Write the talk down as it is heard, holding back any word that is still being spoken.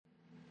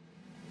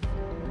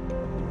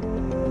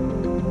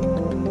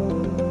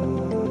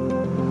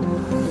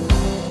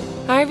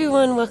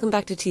everyone, welcome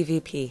back to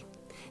TVP.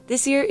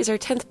 This year is our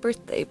 10th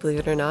birthday, believe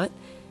it or not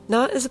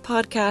as a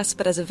podcast,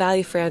 but as a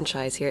value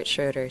franchise here at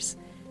Schroders.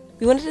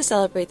 We wanted to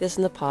celebrate this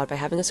in the pod by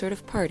having a sort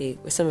of party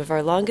with some of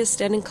our longest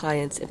standing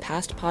clients and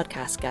past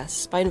podcast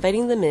guests by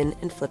inviting them in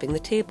and flipping the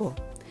table.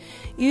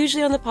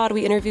 Usually on the pod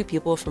we interview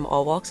people from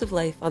all walks of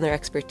life on their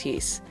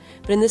expertise,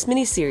 but in this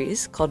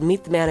mini-series called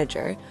Meet the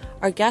Manager,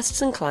 our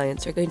guests and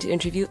clients are going to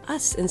interview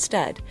us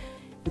instead,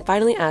 and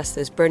finally ask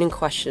those burning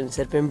questions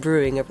that have been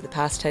brewing over the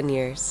past 10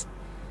 years.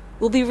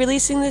 We'll be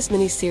releasing this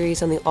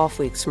mini-series on the off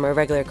weeks from our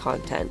regular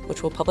content,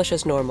 which we'll publish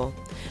as normal,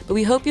 but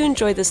we hope you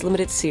enjoyed this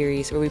limited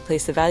series where we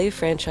place the value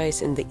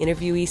franchise in the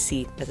interviewee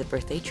seat as a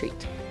birthday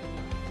treat.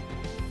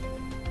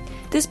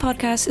 This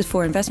podcast is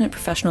for investment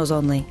professionals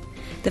only.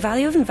 The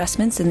value of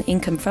investments and the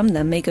income from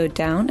them may go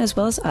down as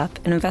well as up,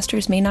 and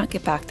investors may not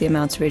get back the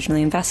amounts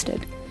originally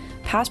invested.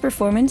 Past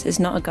performance is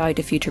not a guide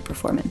to future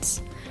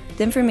performance.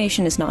 The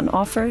information is not an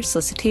offer,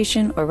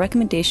 solicitation, or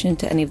recommendation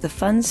to any of the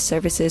funds,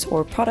 services,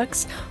 or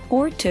products,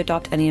 or to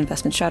adopt any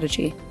investment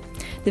strategy.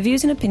 The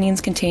views and opinions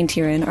contained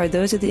herein are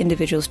those of the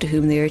individuals to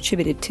whom they are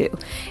attributed to.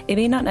 It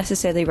may not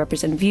necessarily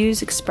represent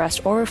views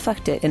expressed or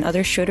reflected in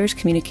other Schroders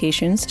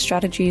communications,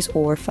 strategies,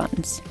 or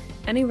funds.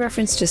 Any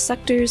reference to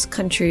sectors,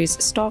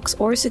 countries, stocks,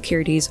 or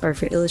securities are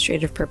for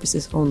illustrative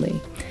purposes only,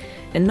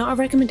 and not a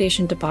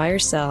recommendation to buy or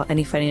sell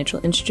any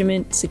financial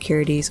instrument,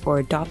 securities, or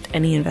adopt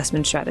any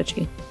investment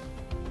strategy.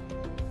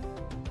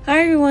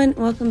 Hi everyone,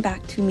 welcome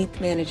back to Meet the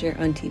Manager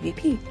on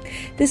TVP.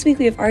 This week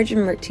we have Arjun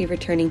Murti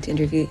returning to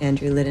interview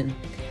Andrew Lyddon.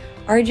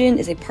 Arjun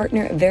is a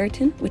partner at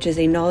Veriton, which is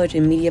a knowledge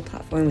and media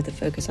platform with a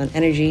focus on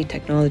energy,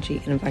 technology,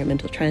 and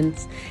environmental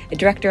trends, a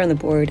director on the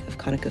board of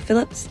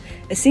ConocoPhillips,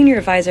 a senior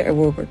advisor at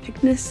Warburg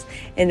Pincus,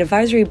 and an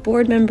advisory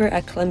board member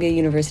at Columbia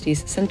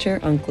University's Center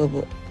on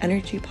Global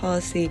Energy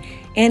Policy,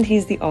 and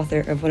he's the author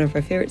of one of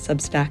our favorite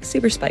Substacks,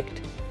 Super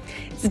Spiked.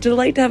 It's a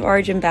delight to have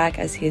Arjun back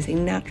as he is a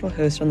natural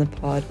host on the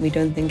pod. We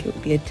don't think it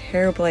would be a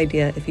terrible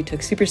idea if he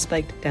took Super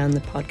Spiked down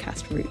the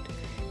podcast route.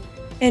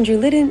 Andrew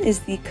Lyddon is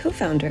the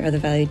co-founder of the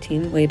Value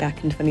team way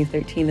back in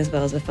 2013, as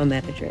well as a fund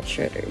manager at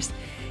Schroders.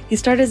 He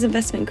started his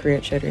investment career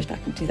at Schroders back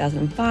in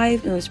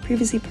 2005 and was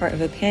previously part of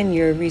a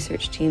pan-Euro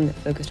research team that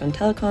focused on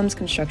telecoms,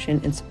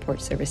 construction, and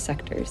support service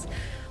sectors.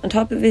 On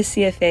top of his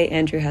CFA,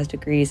 Andrew has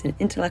degrees in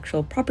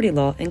intellectual property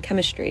law and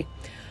chemistry.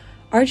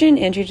 Arjun and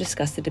Andrew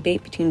discussed the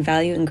debate between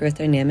value and growth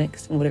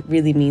dynamics and what it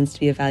really means to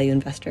be a value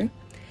investor,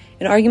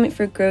 an argument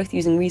for growth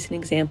using recent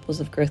examples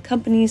of growth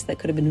companies that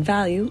could have been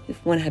value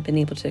if one had been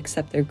able to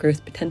accept their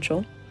growth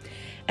potential,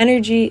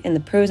 energy and the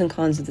pros and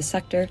cons of the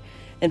sector,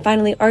 and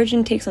finally,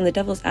 Arjun takes on the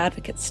devil's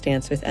advocate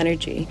stance with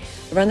energy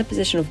around the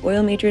position of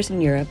oil majors in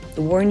Europe,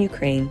 the war in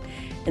Ukraine,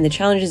 and the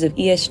challenges of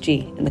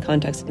ESG in the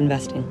context of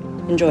investing.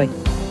 Enjoy.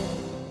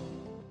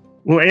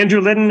 Well,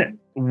 Andrew Lyddon,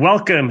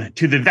 welcome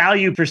to the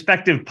Value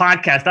Perspective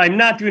podcast. I'm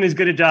not doing as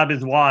good a job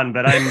as Juan,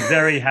 but I'm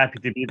very happy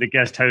to be the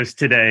guest host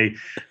today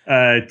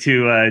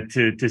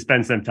to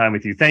spend some time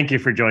with you. Thank you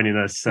for joining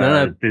us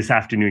this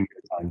afternoon.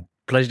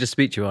 Pleasure to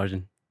speak to you,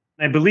 Arjun.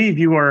 I believe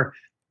you are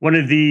one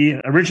of the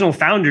original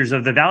founders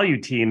of the Value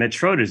team at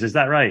Schroders. Is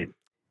that right?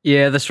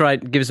 Yeah, that's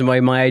right. It gives away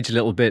my age a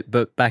little bit,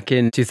 but back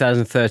in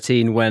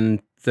 2013, when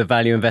the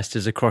value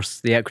investors across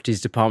the equities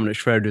department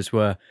at Schroders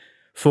were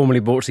formally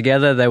brought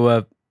together, there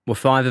were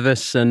five of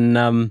us, and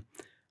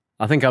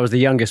I think I was the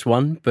youngest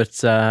one,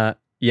 but I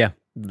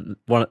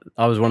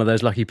was one of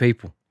those lucky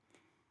people.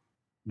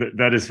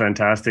 That is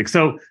fantastic.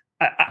 So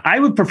I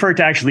would prefer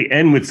to actually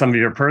end with some of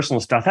your personal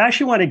stuff. I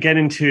actually want to get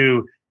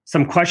into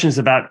some questions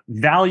about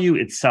value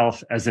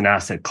itself as an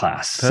asset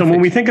class. Perfect. So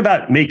when we think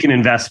about making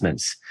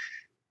investments,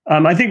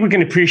 I think we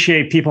can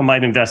appreciate people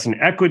might invest in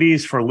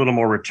equities for a little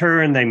more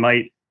return. They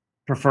might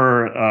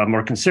prefer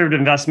more conservative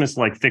investments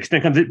like fixed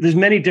income. There's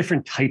many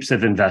different types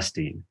of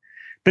investing.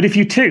 But if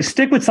you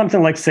stick with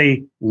something like,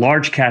 say,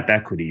 large cap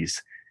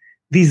equities,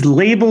 these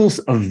labels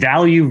of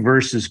value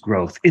versus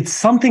growth, it's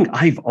something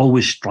I've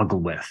always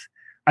struggled with.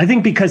 I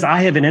think because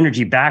I have an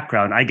energy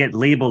background, I get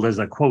labeled as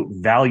a, quote,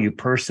 value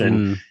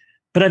person,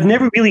 but I've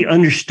never really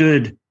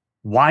understood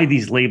why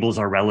these labels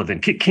are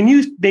relevant. Can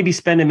you maybe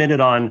spend a minute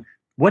on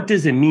what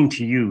does it mean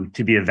to you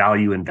to be a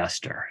value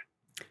investor?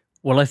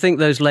 Well, I think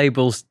those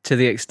labels, to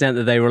the extent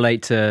that they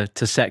relate to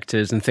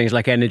sectors and things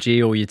like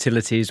energy or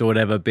utilities or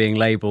whatever being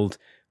labeled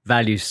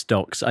value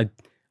stocks,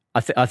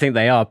 I think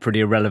they are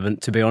pretty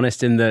irrelevant, to be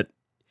honest, in that,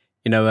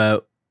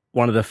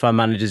 one of the fund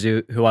managers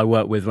who I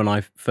worked with when I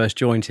first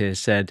joined here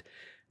said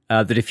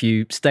that if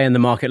you stay in the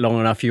market long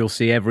enough, you'll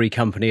see every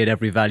company at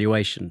every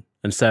valuation.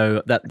 And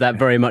so that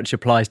very much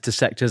applies to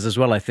sectors as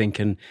well, I think.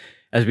 And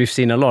as we've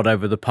seen a lot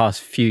over the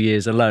past few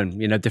years alone,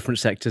 different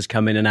sectors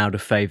come in and out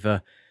of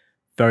favor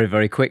very,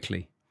 very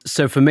quickly.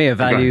 So for me, a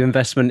value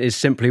investment is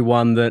simply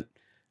one that,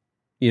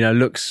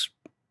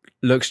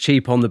 looks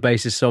cheap on the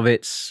basis of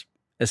its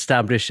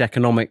established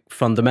economic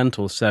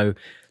fundamentals. So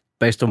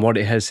based on what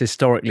it has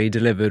historically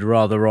delivered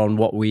rather on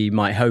what we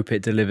might hope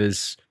it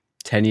delivers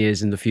 10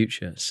 years in the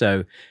future.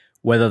 So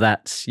whether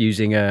that's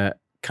using a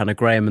kind of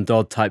Graham and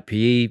Dodd type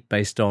PE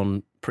based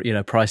on,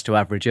 price to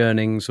average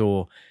earnings,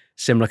 or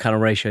similar kind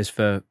of ratios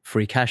for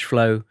free cash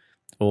flow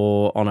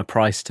or on a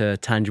price to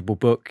tangible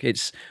book.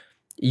 It's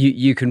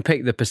you can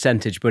pick the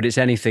percentage, but it's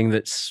anything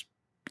that's,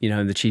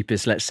 the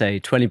cheapest, let's say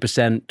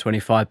 20%,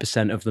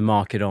 25% of the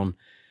market on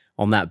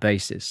that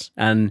basis.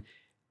 And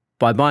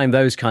by buying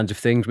those kinds of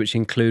things, which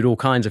include all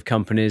kinds of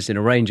companies in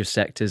a range of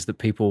sectors that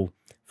people,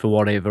 for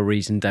whatever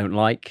reason, don't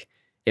like,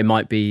 it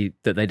might be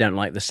that they don't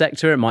like the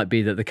sector. It might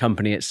be that the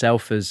company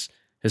itself has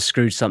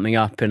screwed something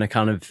up in a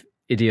kind of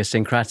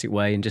idiosyncratic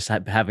way and just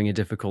having a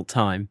difficult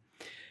time.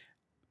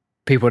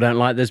 People don't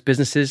like those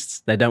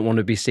businesses. They don't want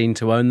to be seen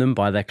to own them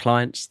by their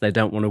clients. They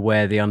don't want to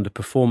wear the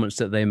underperformance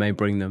that they may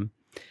bring them.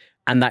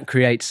 And that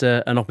creates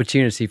an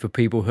opportunity for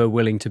people who are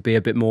willing to be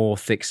a bit more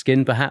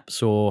thick-skinned,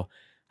 perhaps, or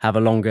have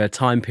a longer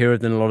time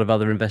period than a lot of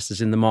other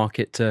investors in the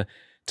market to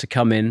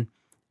come in,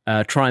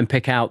 try and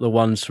pick out the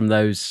ones from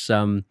those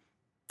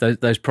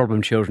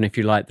problem children, if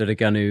you like, that are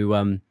going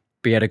to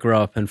be able to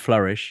grow up and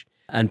flourish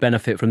and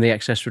benefit from the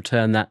excess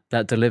return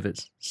that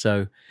delivers.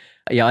 So,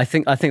 yeah, I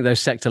think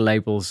those sector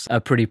labels are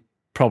pretty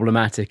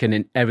problematic,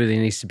 and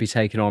everything needs to be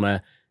taken on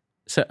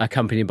a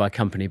company by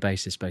company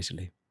basis,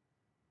 basically.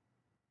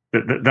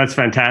 That's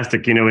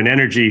fantastic. In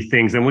energy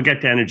things, and we'll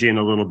get to energy in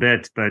a little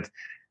bit, but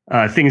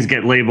things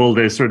get labeled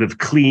as sort of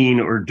clean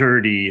or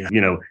dirty,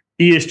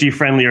 ESG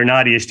friendly or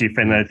not ESG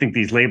friendly. I think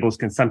these labels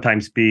can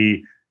sometimes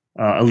be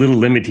a little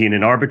limiting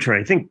and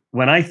arbitrary. I think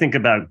when I think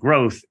about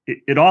growth,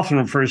 it often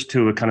refers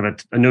to a kind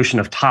of a notion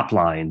of top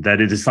line, that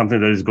it is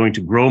something that is going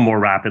to grow more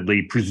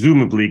rapidly,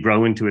 presumably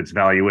grow into its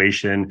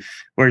valuation.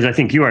 Whereas I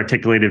think you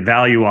articulated,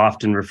 value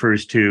often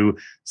refers to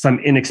some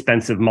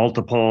inexpensive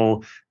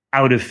multiple,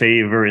 out of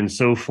favor, and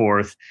so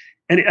forth.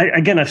 And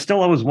again, I've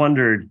still always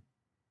wondered,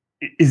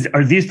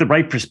 are these the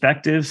right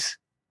perspectives?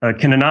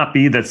 Can it not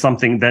be that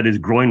something that is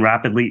growing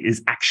rapidly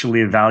is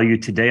actually a value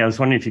today? I was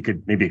wondering if you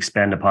could maybe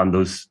expand upon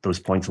those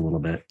points a little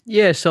bit.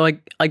 Yeah, so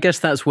I guess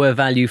that's where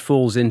value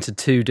falls into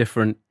two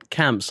different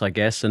camps, I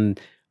guess. And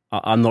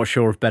I'm not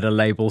sure of better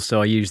labels,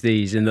 so I use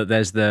these, in that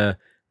there's the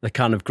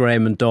kind of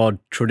Graham and Dodd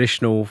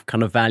traditional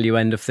kind of value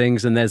end of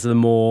things, and there's the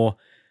more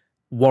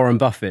Warren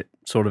Buffett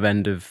sort of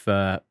end of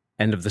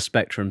the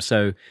spectrum.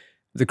 So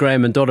the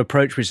Graham and Dodd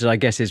approach, which I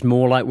guess is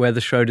more like where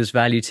the Schroders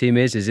value team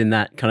is in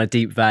that kind of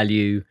deep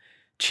value,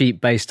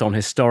 cheap based on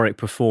historic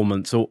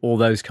performance, or all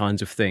those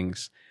kinds of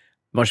things.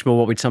 Much more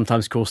what we'd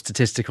sometimes call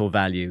statistical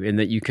value, in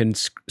that you can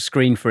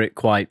screen for it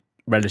quite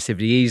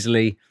relatively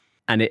easily,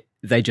 and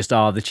they just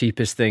are the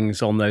cheapest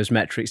things on those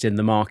metrics in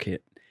the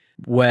market.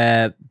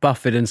 Where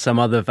Buffett and some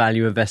other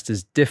value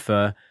investors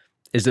differ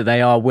is that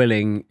they are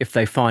willing, if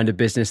they find a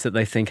business that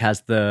they think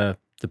has the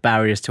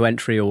barriers to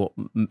entry, or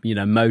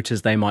moat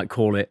as they might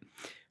call it,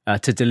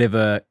 to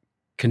deliver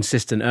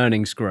consistent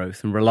earnings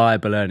growth and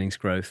reliable earnings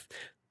growth,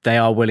 they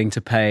are willing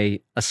to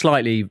pay a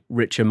slightly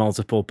richer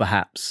multiple,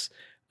 perhaps,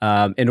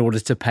 in order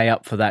to pay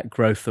up for that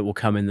growth that will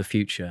come in the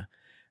future.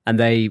 And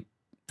they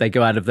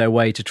go out of their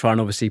way to try and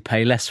obviously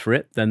pay less for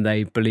it than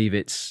they believe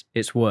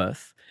it's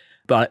worth.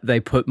 But they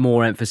put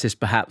more emphasis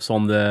perhaps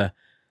on the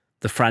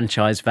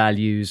franchise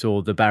values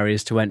or the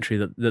barriers to entry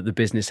that the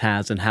business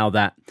has, and how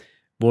that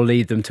will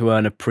lead them to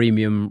earn a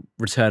premium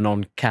return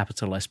on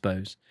capital, I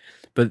suppose.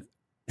 But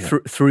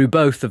through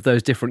both of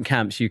those different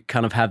camps, you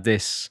kind of have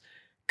this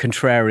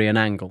contrarian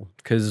angle,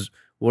 because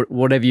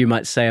whatever you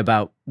might say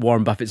about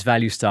Warren Buffett's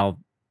value style,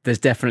 there's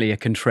definitely a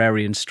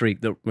contrarian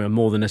streak, that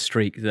more than a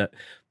streak, that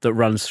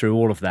runs through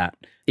all of that,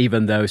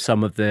 even though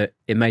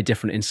it may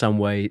differ in some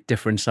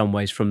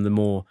ways from the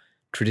more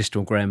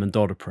traditional Graham and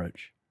Dodd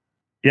approach.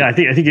 Yeah, I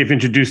think you've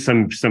introduced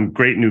some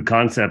great new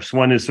concepts.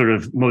 One is sort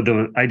of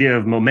the idea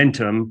of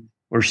momentum,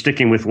 or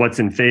sticking with what's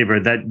in favor.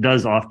 That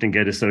does often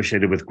get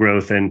associated with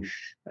growth. And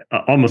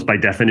almost by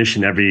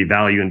definition, every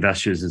value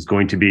investor is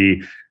going to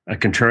be a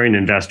contrarian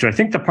investor. I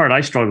think the part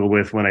I struggle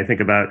with when I think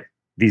about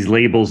these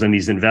labels and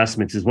these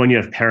investments is when you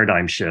have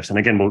paradigm shifts. And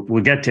again,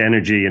 we'll get to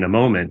energy in a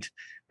moment,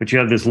 but you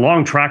have this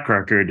long track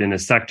record in a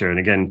sector. And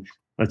again,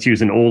 let's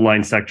use an old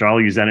line sector.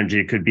 I'll use energy.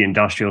 It could be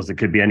industrials. It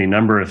could be any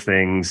number of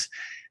things.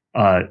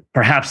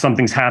 Perhaps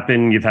something's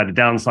happened. You've had a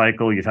down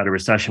cycle. You've had a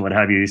recession, what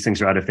have you. These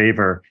things are out of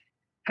favor.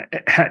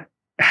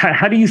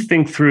 How do you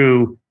think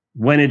through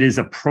when it is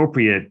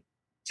appropriate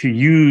to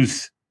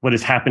use what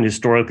has happened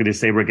historically to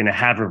say we're going to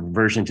have a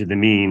reversion to the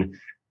mean,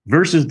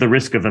 versus the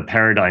risk of a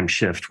paradigm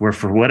shift where,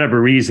 for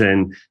whatever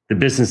reason, the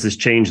business has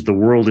changed, the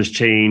world has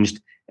changed,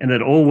 and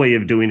that old way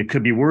of doing it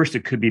could be worse,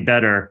 it could be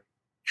better?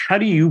 How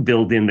do you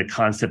build in the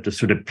concept of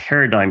sort of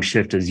paradigm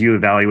shift as you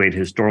evaluate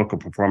historical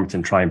performance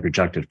and try and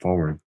project it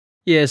forward?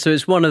 Yeah, so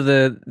it's one of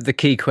the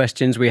key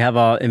questions. We have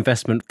our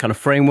investment kind of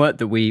framework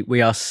that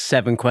we ask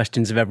 7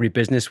 questions of every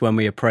business when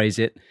we appraise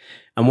it.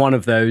 And one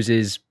of those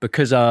is,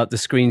 because the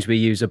screens we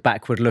use are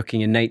backward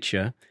looking in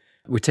nature,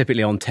 we're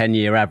typically on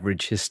 10-year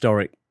average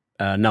historic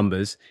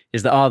numbers,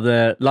 is that are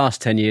the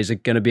last 10 years are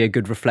going to be a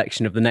good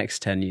reflection of the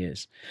next 10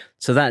 years.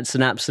 So that's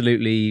an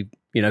absolutely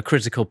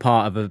critical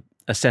part of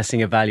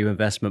assessing a value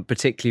investment,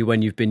 particularly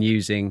when you've been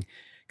using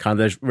kind of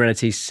those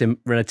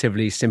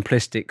relatively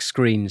simplistic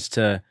screens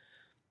to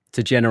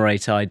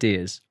generate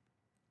ideas.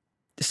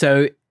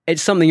 So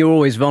it's something you're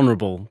always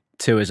vulnerable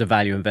to as a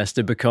value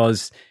investor,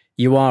 because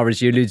you are,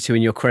 as you alluded to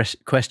in your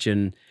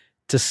question,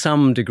 to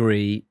some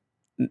degree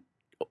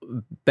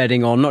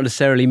betting on not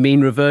necessarily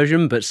mean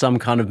reversion, but some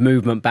kind of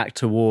movement back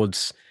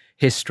towards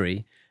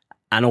history.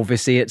 And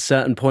obviously at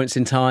certain points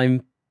in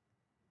time,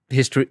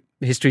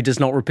 history does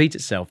not repeat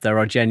itself. There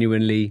are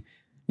genuinely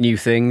new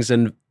things,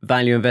 and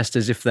value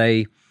investors, if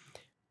they,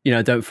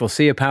 don't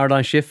foresee a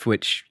paradigm shift,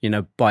 which,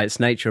 by its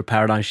nature, a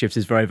paradigm shift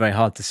is very, very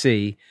hard to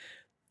see,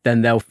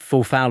 then they'll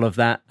fall foul of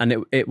that,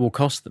 and it will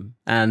cost them.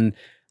 And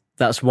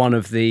that's one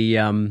of the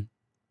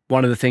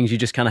things you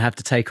just kind of have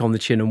to take on the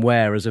chin and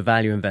wear as a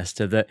value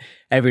investor, that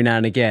every now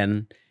and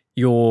again,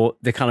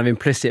 the kind of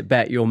implicit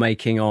bet you're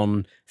making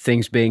on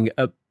things being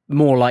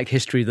more like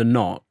history than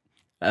not,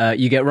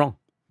 you get wrong.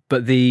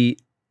 But the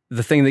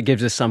thing that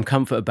gives us some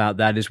comfort about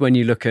that is when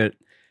you look at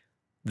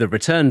the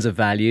returns of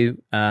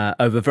value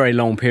over very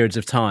long periods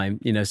of time,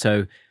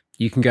 so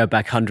you can go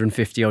back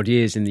 150 odd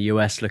years in the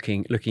US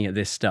looking at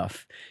this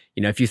stuff.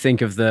 If you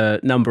think of the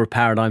number of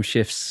paradigm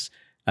shifts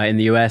in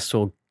the US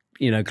or,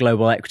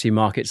 global equity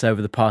markets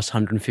over the past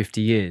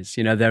 150 years,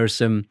 there are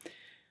some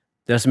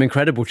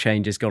incredible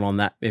changes gone on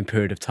that in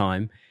period of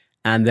time.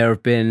 And there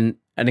have been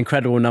an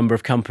incredible number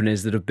of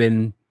companies that have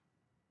been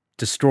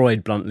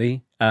destroyed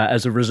bluntly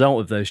as a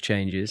result of those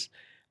changes.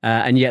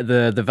 And yet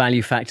the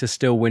value factor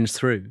still wins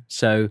through.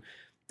 So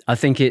I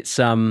think it's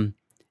a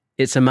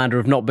matter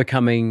of not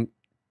becoming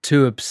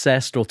too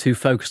obsessed or too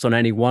focused on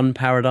any one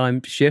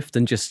paradigm shift,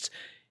 and just,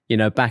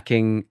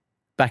 backing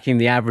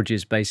the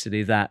averages,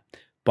 basically, that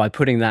by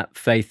putting that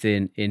faith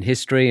in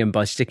history and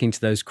by sticking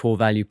to those core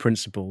value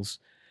principles,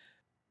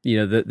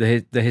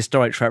 the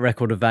historic track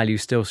record of value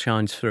still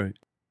shines through.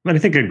 I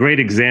think a great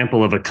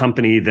example of a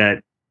company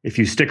that, if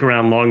you stick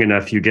around long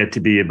enough, you get to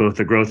be both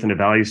a growth and a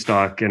value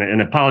stock.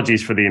 And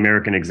apologies for the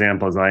American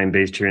example, as I am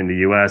based here in the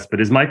US,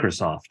 but is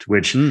Microsoft,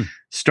 which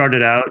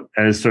started out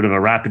as sort of a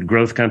rapid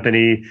growth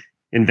company,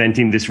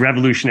 inventing this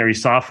revolutionary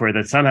software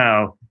that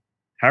somehow,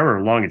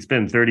 however long it's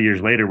been, 30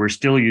 years later, we're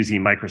still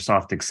using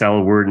Microsoft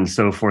Excel, Word, and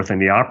so forth in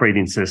the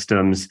operating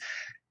systems.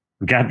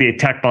 We got to be a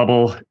tech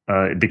bubble.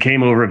 It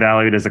became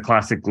overvalued, as a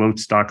classic growth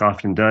stock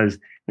often does.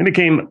 It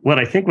became what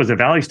I think was a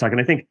value stock.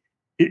 And I think,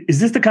 is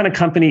this the kind of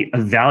company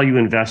a value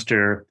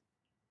investor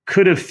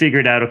could have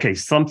figured out, okay,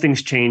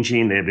 something's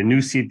changing. They have a new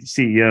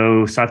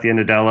CEO, Satya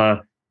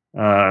Nadella.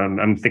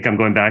 I think I'm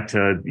going back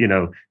to,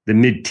 the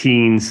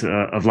mid-teens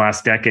of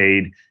last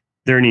decade.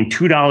 They're earning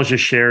 $2 a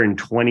share in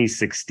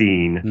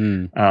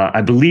 2016.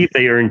 I believe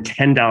they earned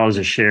 $10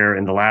 a share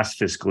in the last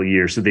fiscal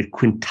year. So they've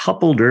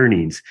quintupled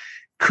earnings.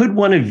 Could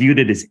one have viewed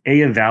it as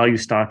a value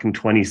stock in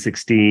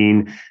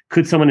 2016?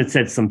 Could someone have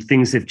said some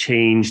things have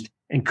changed?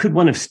 And could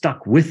one have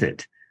stuck with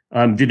it?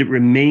 Did it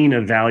remain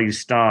a value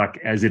stock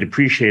as it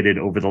appreciated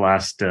over the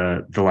last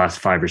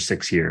 5 or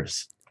 6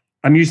 years?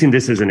 I'm using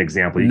this as an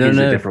example. You can use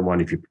a different one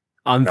if you.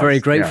 I'm very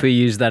grateful you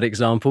used that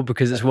example,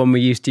 because it's one we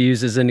used to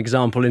use as an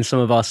example in some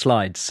of our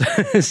slides.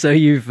 So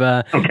you've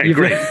lighted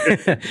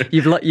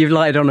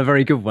on a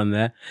very good one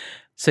there.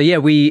 So yeah,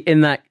 we,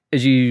 in that,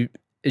 as you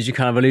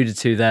kind of alluded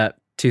to, that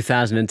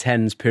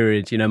 2010s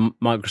period,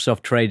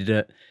 Microsoft traded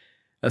at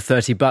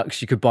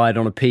 $30. You could buy it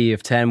on a PE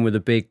of 10 with a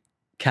big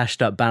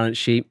cashed up balance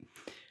sheet.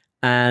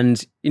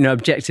 And,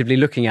 objectively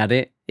looking at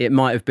it, it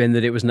might have been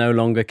that it was no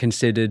longer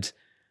considered,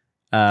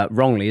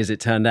 wrongly as it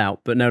turned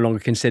out, but no longer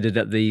considered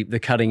at the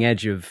cutting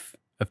edge of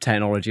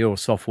technology or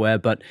software.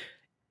 But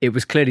it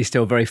was clearly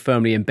still very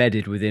firmly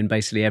embedded within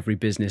basically every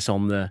business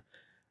on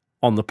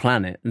the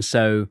planet. And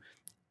so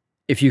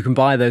if you can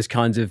buy those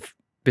kinds of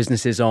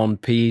businesses on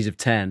PEs of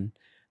 10,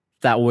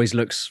 that always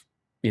looks,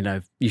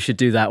 you should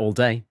do that all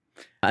day.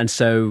 And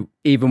so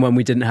even when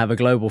we didn't have a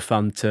global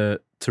fund to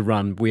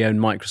run, we owned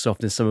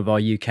Microsoft in some of our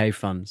UK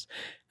funds,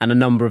 and a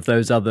number of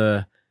those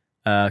other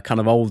kind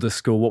of older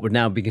school, what would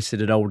now be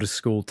considered older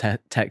school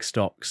tech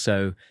stocks.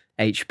 So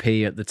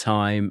HP at the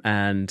time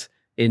and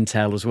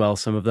Intel as well,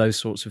 some of those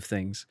sorts of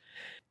things.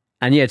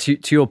 And yeah, to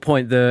your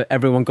point,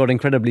 everyone got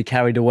incredibly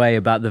carried away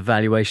about the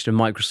valuation of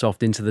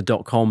Microsoft into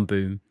the .com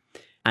boom.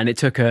 And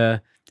it's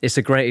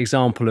a great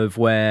example of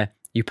where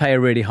you pay a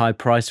really high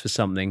price for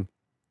something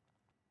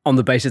on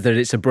the basis that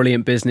it's a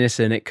brilliant business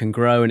and it can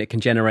grow and it can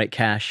generate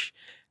cash.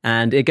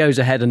 And it goes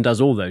ahead and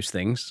does all those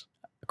things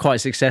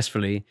quite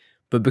successfully.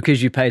 But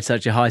because you paid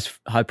such a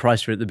high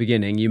price for it at the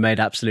beginning, you made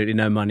absolutely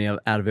no money out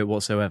of it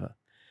whatsoever.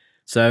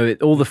 So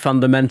all the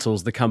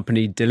fundamentals the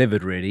company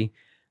delivered really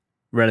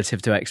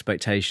relative to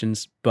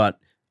expectations, but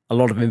a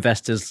lot of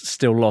investors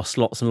still lost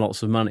lots and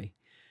lots of money,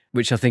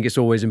 which I think it's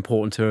always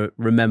important to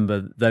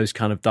remember those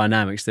kind of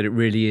dynamics, that it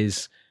really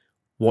is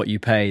what you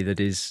pay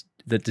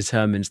that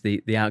determines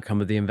the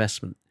outcome of the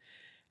investment.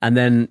 And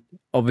then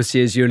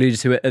obviously, as you alluded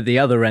to it, at the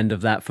other end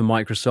of that for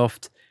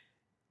Microsoft,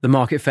 the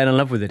market fell in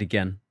love with it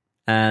again.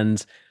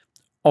 And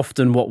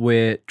often what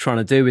we're trying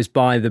to do is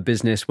buy the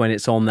business when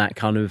it's on that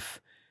kind of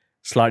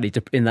slightly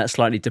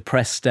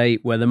depressed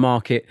state where the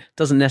market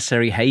doesn't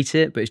necessarily hate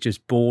it, but it's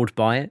just bored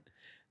by it.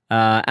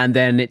 And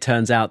then it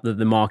turns out that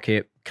the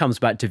market comes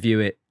back to view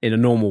it in a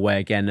normal way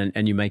again,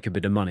 and you make a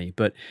bit of money.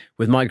 But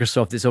with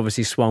Microsoft, it's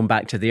obviously swung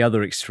back to the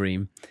other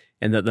extreme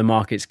in that the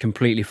market's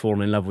completely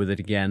fallen in love with it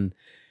again.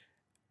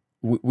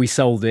 We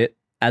sold it,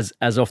 as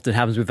often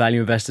happens with value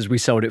investors, we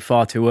sold it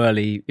far too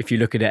early if you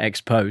look at it ex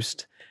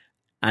post.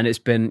 And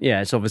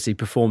it's obviously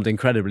performed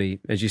incredibly,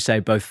 as you say,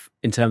 both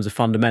in terms of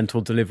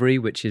fundamental delivery,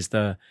 which is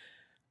the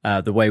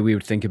way we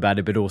would think about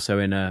it, but also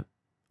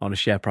on a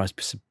share price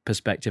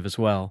perspective as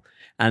well.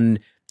 And,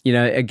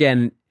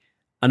 again,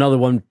 another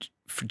one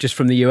just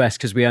from the US,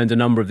 because we owned a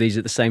number of these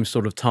at the same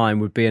sort of time,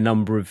 would be a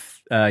number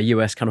of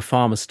US kind of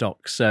pharma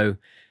stocks. So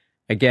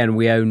again,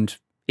 we owned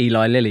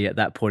Eli Lilly at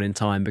that point in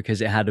time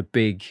because it had a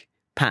big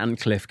patent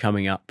cliff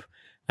coming up.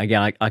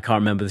 Again, I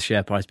can't remember the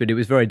share price, but it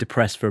was very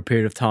depressed for a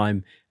period of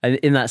time, and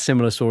in that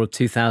similar sort of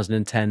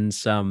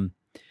 2010s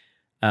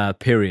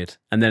period.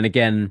 And then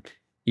again,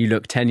 you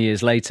look 10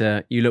 years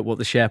later, you look what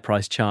the share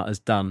price chart has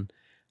done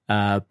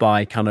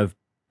by kind of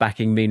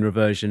backing mean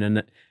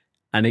reversion,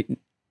 and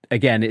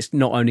it's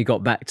not only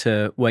got back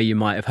to where you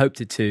might have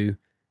hoped it to.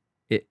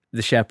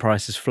 The share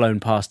price has flown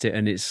past it,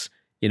 and it's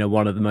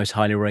one of the most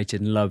highly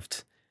rated and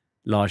loved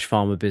large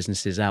pharma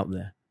businesses out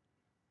there.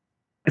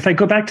 If I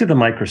go back to the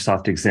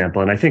Microsoft example,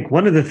 and I think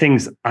one of the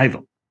things I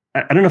don't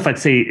know if I'd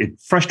say it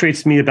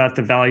frustrates me about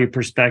the value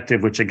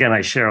perspective, which again, I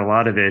share a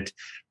lot of it,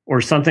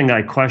 or something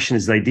I question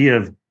is the idea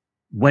of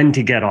when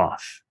to get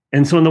off.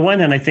 And so on the one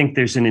hand, I think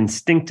there's an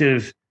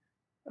instinctive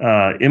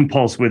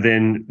impulse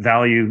within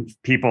value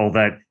people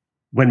that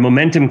when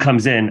momentum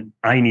comes in,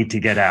 I need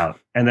to get out.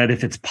 And that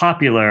if it's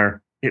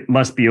popular, it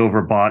must be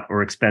overbought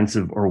or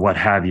expensive or what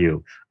have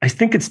you. I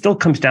think it still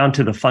comes down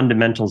to the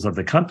fundamentals of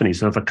the company.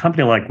 So if a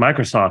company like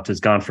Microsoft has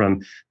gone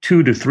from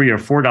 $2 to $3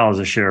 or $4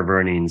 a share of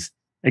earnings,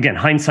 again,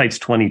 hindsight's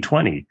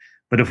 2020.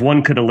 But if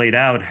one could have laid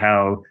out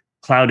how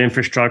cloud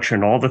infrastructure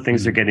and all the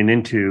things they're getting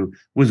into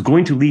was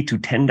going to lead to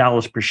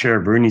 $10 per share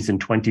of earnings in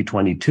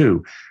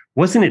 2022,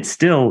 wasn't it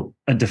still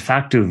a de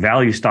facto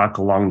value stock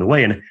along the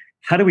way? And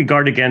how do we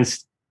guard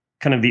against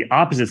kind of the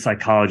opposite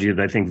psychology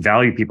that I think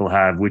value people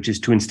have, which is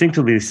to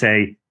instinctively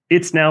say,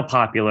 it's now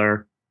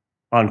popular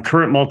on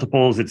current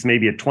multiples, it's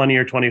maybe a 20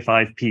 or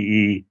 25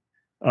 PE,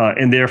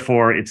 and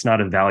therefore it's not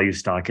a value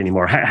stock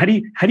anymore. How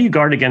do you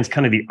guard against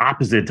kind of the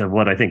opposite of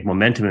what I think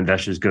momentum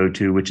investors go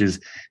to, which is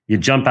you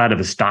jump out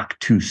of a stock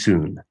too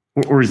soon?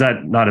 Or is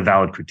that not a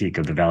valid critique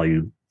of the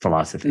value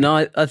philosophy?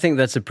 No, I think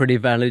that's a pretty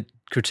valid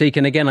critique.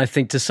 And again, I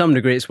think to some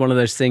degree, it's one of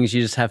those things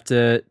you just have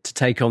to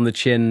take on the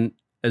chin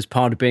as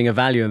part of being a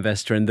value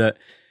investor, and that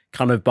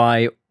kind of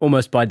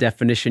almost by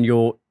definition,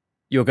 you're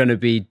going to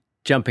be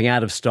jumping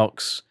out of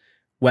stocks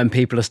when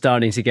people are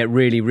starting to get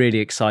really, really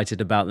excited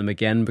about them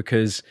again,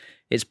 because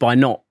it's by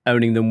not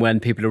owning them when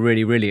people are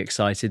really, really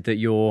excited that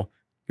you're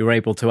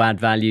able to add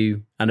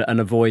value and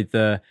avoid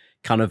the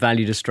kind of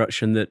value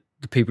destruction that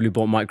the people who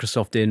bought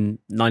Microsoft in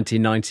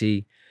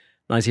 1999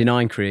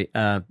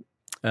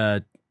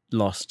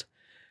 lost.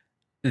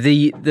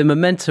 The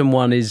momentum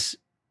one is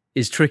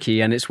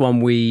tricky, and it's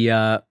one we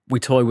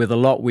toy with a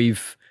lot.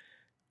 We've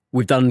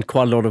done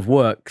quite a lot of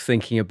work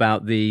thinking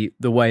about the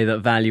way that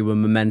value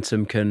and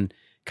momentum can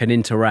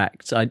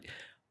interact.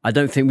 I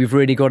don't think we've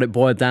really got it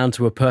boiled down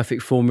to a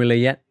perfect formula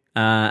yet,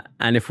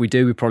 and if we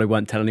do, we probably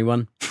won't tell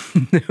anyone.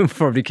 We'll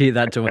probably keep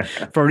that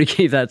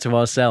to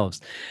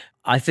ourselves.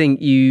 I think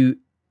you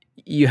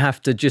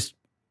have to just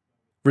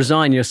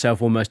resign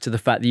yourself almost to the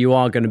fact that you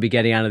are going to be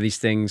getting out of these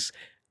things,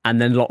 and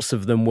then lots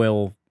of them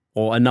will,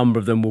 or a number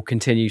of them will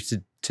continue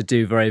to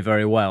do very,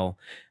 very well.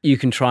 You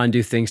can try and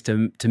do things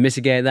to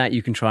mitigate that.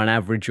 You can try and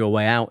average your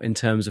way out in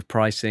terms of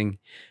pricing,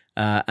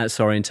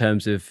 in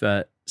terms of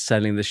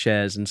selling the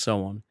shares and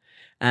so on.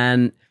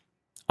 And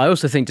I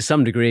also think to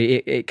some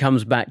degree it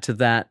comes back to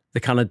the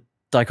kind of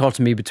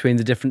dichotomy between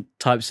the different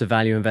types of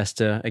value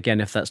investor, again,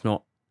 if that's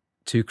not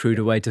too crude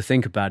a way to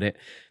think about it,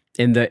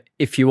 in that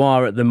if you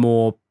are at the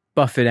more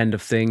Buffett end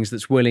of things,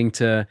 that's willing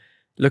to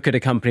look at a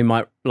company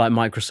like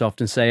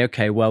Microsoft and say,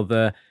 okay, well,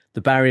 the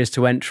barriers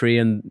to entry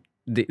and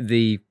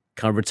the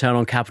kind of return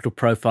on capital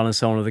profile and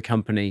so on of the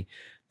company,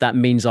 that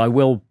means I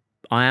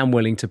am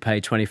willing to pay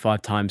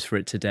 25 times for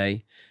it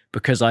today,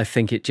 because I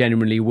think it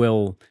genuinely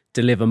will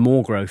deliver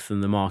more growth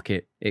than the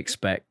market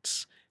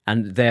expects.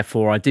 And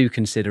therefore, I do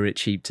consider it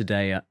cheap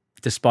today,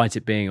 despite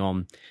it being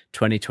on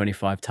 20,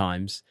 25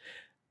 times.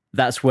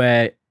 That's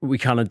where we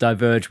kind of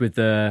diverge with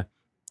the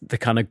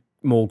kind of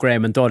more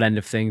Graham and Dodd end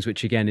of things,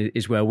 which again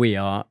is where we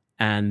are.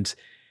 And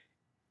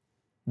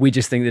we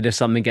just think that if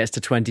something gets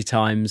to 20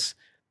 times,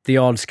 the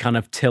odds kind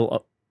of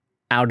tilt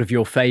out of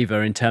your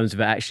favor in terms of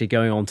it actually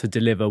going on to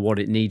deliver what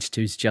it needs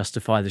to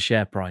justify the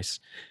share price.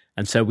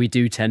 And so we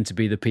do tend to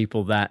be the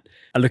people that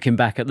are looking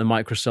back at the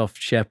Microsoft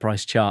share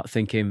price chart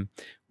thinking,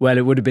 well,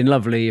 it would have been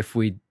lovely if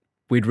we'd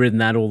ridden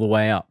that all the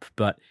way up.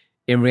 But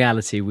in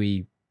reality,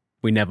 we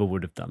never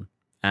would have done.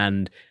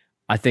 And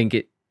I think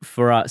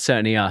for us,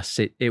 certainly us,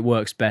 it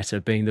works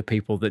better being the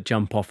people that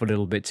jump off a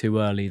little bit too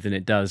early than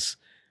it does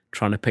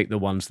trying to pick the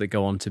ones that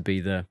go on to be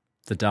the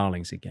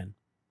darlings again.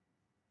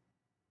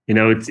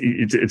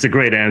 It's a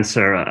great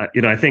answer.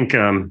 I think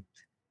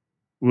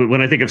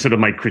when I think of sort of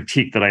my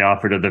critique that I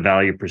offered of the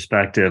value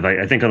perspective,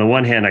 I think on the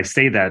one hand, I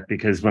say that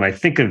because when I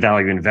think of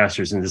value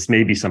investors, and this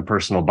may be some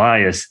personal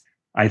bias,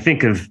 I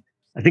think of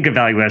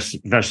value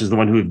investors, the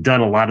one who have done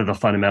a lot of the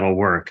fundamental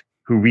work,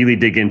 who really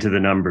dig into the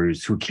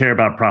numbers, who care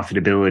about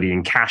profitability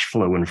and cash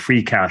flow and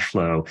free cash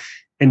flow,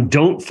 and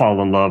don't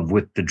fall in love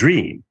with the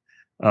dream,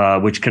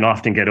 which can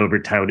often get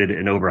over-touted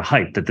and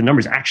overhyped, that the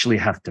numbers actually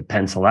have to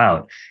pencil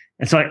out.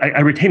 And so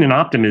I retain an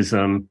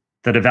optimism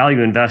that a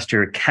value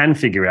investor can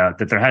figure out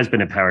that there has been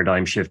a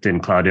paradigm shift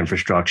in cloud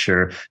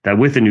infrastructure, that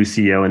with a new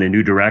CEO and a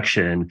new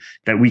direction,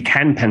 that we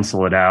can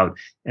pencil it out,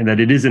 and that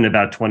it isn't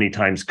about 20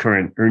 times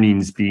current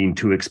earnings being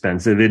too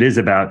expensive. It is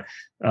about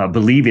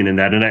believing in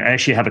that. And I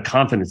actually have a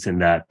confidence in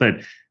that. But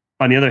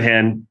on the other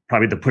hand,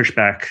 probably the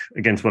pushback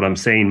against what I'm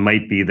saying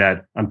might be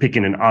that I'm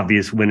picking an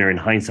obvious winner in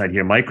hindsight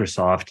here,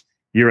 Microsoft.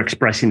 You're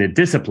expressing a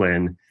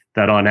discipline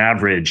that on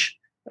average,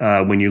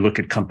 when you look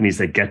at companies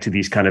that get to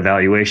these kind of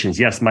valuations,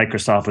 yes,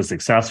 Microsoft was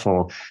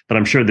successful, but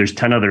I'm sure there's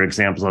 10 other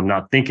examples I'm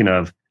not thinking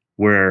of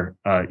where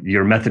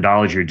your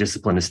methodology or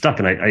discipline is stuck.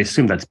 And I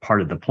assume that's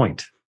part of the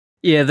point.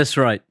 Yeah, that's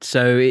right.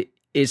 So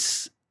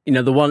it's,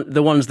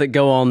 the ones that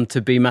go on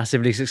to be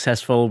massively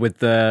successful with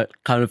the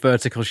kind of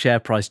vertical share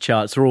price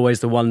charts are always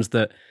the ones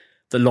that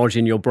lodge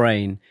in your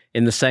brain,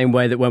 in the same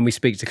way that when we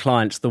speak to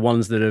clients, the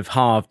ones that have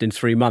halved in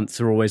 3 months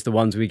are always the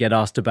ones we get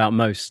asked about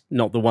most,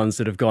 not the ones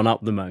that have gone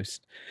up the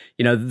most.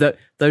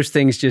 Those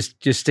things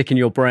just stick in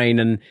your brain,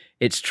 and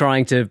it's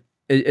trying to,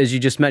 as you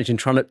just mentioned,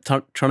 trying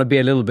to be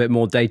a little bit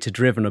more data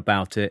driven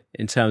about it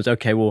in terms,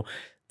 okay, well,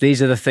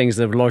 these are the things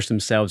that have lodged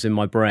themselves in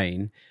my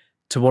brain.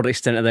 To what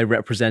extent are they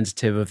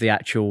representative of the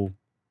actual,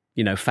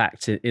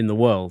 fact in the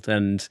world?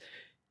 And,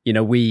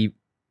 we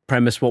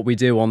premise what we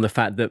do on the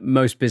fact that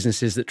most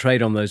businesses that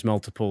trade on those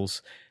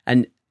multiples,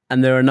 and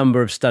there are a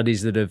number of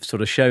studies that have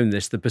sort of shown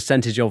this, the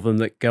percentage of them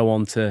that go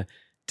on to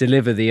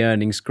deliver the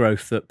earnings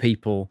growth that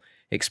people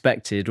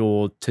expected,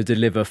 or to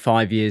deliver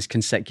 5 years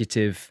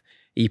consecutive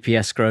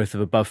EPS growth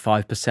of above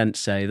 5%,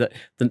 say, that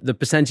the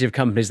percentage of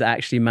companies that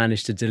actually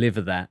manage to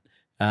deliver that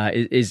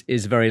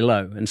is very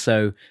low. And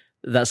so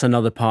that's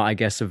another part, I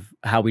guess, of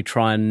how we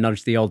try and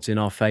nudge the odds in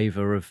our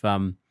favor of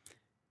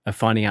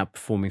finding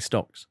outperforming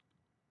stocks.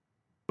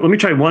 Let me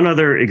try one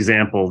other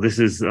example. This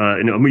is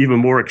an even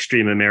more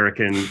extreme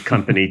American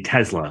company,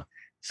 Tesla.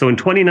 So in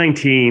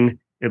 2019,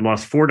 it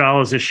lost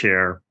 $4 a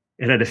share.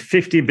 It had a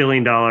 $50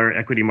 billion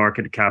equity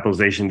market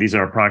capitalization. These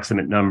are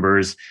approximate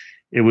numbers.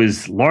 It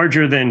was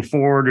larger than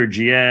Ford or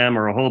GM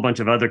or a whole bunch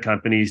of other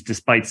companies,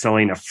 despite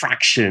selling a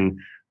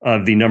fraction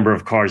of the number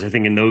of cars. I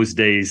think in those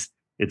days,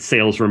 its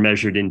sales were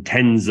measured in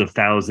tens of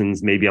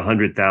thousands, maybe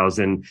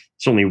 100,000,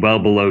 certainly well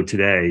below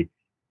today.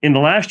 In the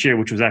last year,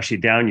 which was actually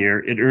a down year,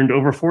 it earned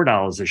over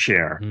 $4 a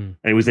share. And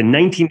it was a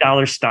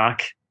 $19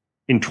 stock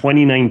in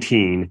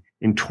 2019.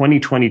 In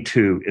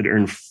 2022, it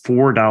earned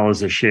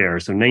 $4 a share.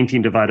 So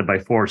 19 divided by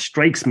 4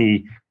 strikes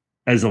me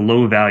as a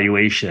low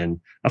valuation.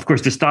 Of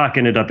course, the stock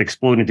ended up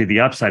exploding to the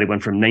upside. It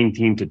went from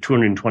 $19 to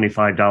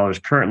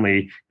 $225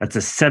 currently. That's a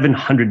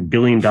 $700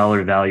 billion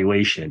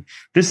valuation.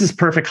 This is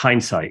perfect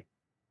hindsight.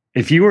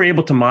 If you were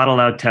able to model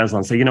out Tesla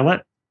and say, you know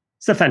what,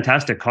 it's a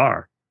fantastic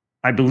car.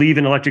 I believe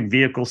in electric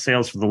vehicle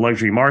sales for the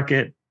luxury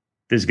market.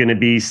 There's going to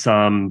be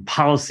some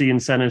policy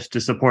incentives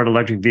to support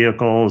electric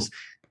vehicles.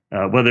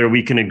 Whether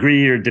we can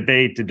agree or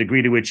debate the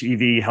degree to which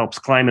EV helps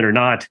climate or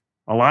not,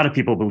 a lot of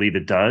people believe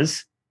it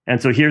does.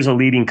 And so here's a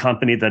leading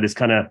company that has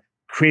kind of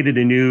created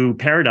a new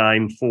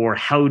paradigm for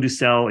how to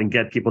sell and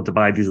get people to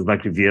buy these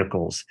electric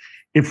vehicles.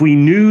 If we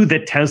knew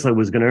that Tesla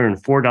was going to earn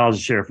 $4 a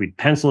share, if we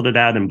penciled it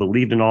out and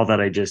believed in all that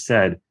I just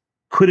said,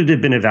 could it have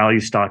been a value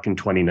stock in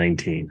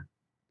 2019?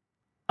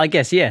 I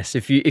guess yes.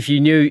 If you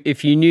knew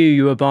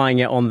you were buying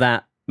it on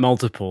that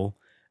multiple,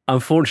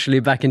 unfortunately,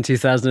 back in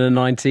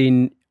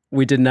 2019,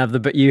 we didn't have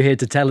you here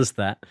to tell us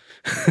that.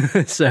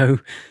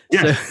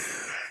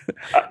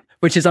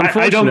 Which is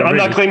unfortunate. I'm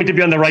not claiming to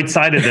be on the right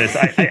side of this.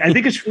 I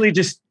think it's really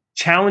just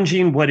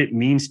challenging what it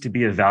means to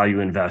be a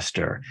value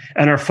investor,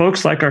 and are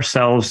folks like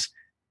ourselves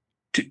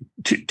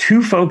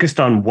too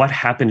focused on what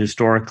happened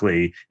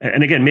historically.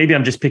 And again, maybe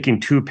I'm just picking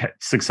two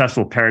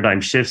successful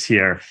paradigm shifts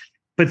here.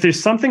 But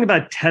there's something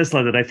about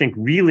Tesla that I think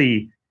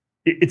really,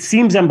 it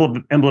seems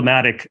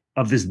emblematic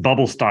of this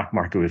bubble stock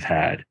market we've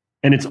had.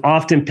 And it's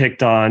often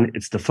picked on.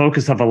 It's the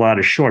focus of a lot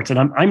of shorts. And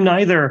I'm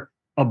neither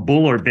a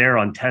bull or bear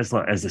on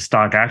Tesla as a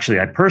stock. Actually,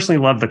 I personally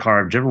love the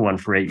car. I've driven one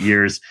for 8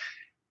 years.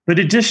 But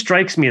it just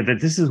strikes me that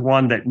this is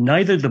one that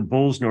neither the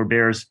bulls nor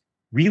bears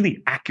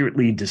really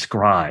accurately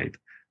describe.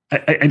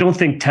 I don't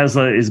think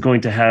Tesla is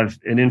going to have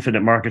an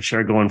infinite market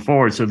share going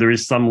forward. So there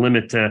is some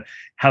limit to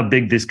how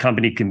big this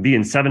company can be.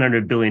 And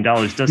 $700 billion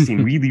does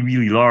seem really,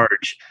 really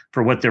large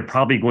for what they're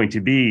probably going to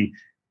be.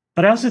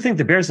 But I also think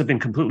the bears have been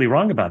completely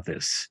wrong about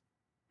this.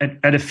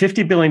 At a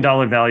 $50 billion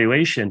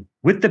valuation,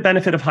 with the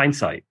benefit of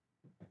hindsight,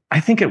 I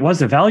think it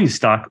was a value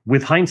stock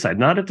with hindsight,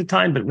 not at the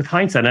time, but with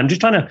hindsight. I'm just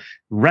trying to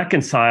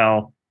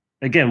reconcile,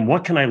 again,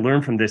 what can I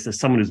learn from this as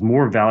someone who's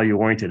more value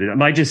oriented?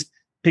 Am I just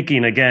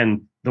picking,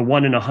 again, the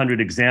 1 in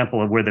 100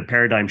 example of where the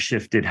paradigm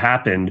shift did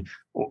happen,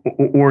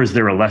 or is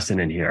there a lesson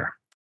in here?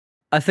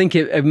 I think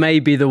it may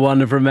be the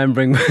one of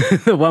remembering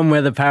the one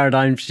where the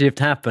paradigm shift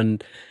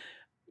happened.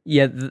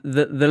 Yeah,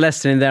 the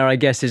lesson in there, I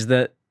guess, is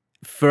that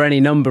for any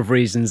number of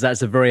reasons,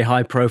 that's a very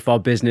high-profile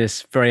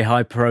business, very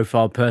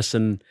high-profile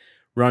person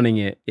running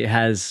it. It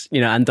has,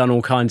 and done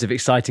all kinds of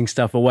exciting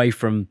stuff away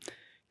from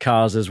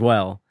cars as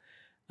well.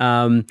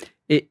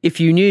 If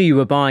you knew you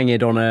were buying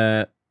it on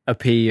a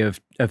P of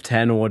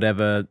 10 or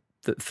whatever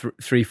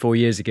 3-4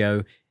 years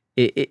ago,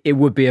 it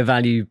would be a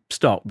value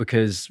stock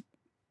because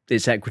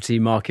its equity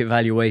market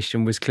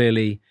valuation was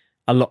clearly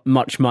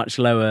much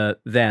lower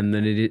then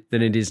than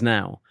it is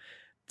now.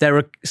 There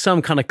are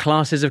some kind of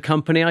classes of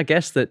company, I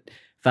guess, that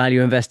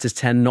value investors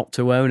tend not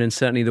to own, and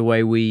certainly the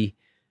way we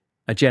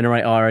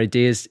generate our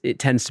ideas, it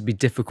tends to be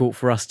difficult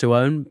for us to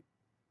own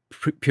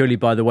purely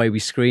by the way we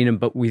screen and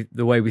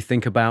the way we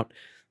think about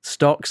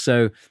stocks.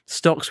 So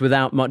stocks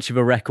without much of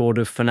a record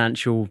of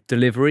financial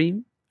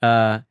delivery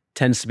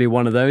tends to be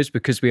one of those,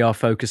 because we are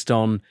focused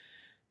on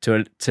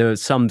to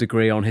some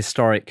degree on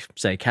historic,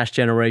 say, cash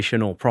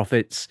generation or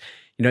profits.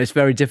 It's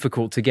very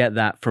difficult to get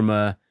that from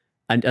a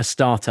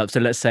startup. So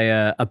let's say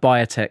a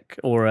biotech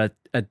or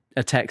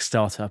a tech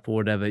startup or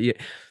whatever.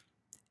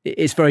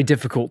 It's very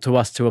difficult to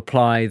us to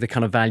apply the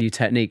kind of value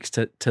techniques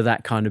to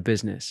that kind of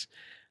business.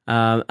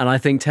 And I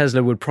think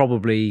Tesla would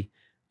probably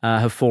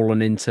have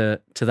fallen into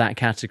that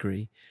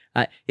category.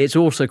 It's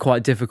also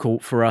quite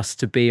difficult for us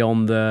to be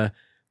on the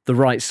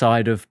right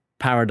side of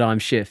paradigm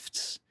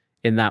shifts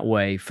in that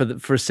way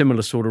for a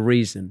similar sort of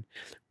reason.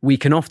 We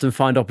can often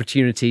find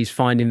opportunities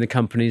finding the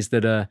companies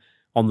that are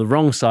on the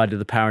wrong side of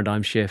the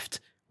paradigm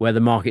shift, where the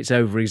market's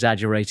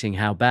over-exaggerating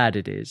how bad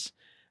it is.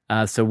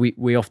 So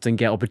we often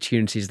get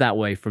opportunities that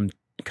way from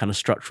kind of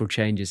structural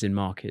changes in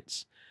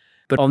markets.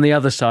 But on the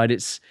other side,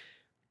 it's,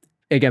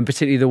 again,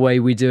 particularly the way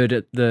we do it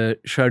at the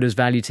Schroders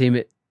Value Team,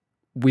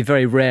 we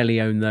very rarely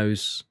own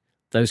those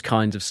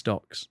kinds of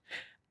stocks.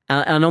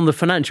 And on the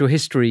financial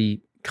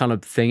history kind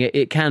of thing,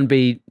 it can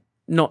be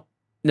not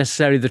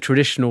necessarily the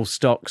traditional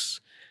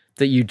stocks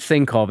that you'd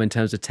think of in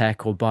terms of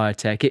tech or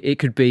biotech. It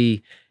could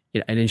be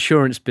an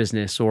insurance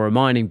business or a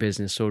mining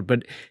business,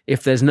 but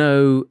if there's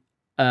no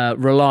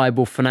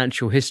reliable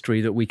financial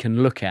history that we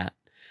can look at,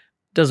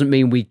 doesn't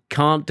mean we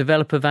can't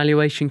develop a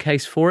valuation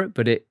case for it,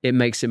 but it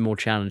makes it more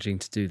challenging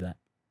to do that.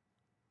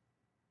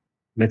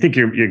 I think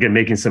you're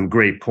making some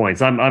great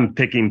points. I'm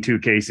picking two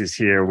cases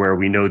here where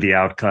we know the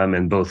outcome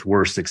and both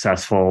were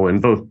successful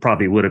and both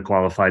probably would have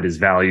qualified as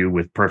value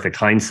with perfect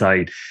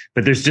hindsight.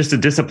 But there's just a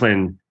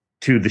discipline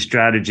to the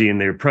strategy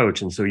and the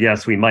approach. And so,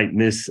 yes, we might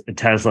miss a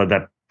Tesla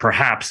that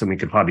perhaps, and we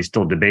could probably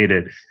still debate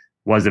it,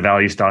 was a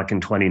value stock in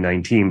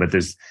 2019, but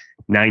there's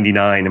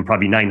 99 and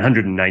probably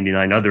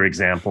 999 other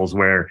examples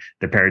where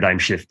the paradigm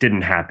shift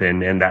didn't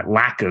happen and that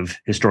lack of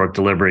historic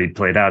delivery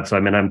played out. So,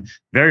 I'm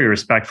very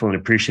respectful and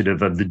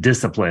appreciative of the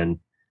discipline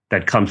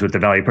that comes with the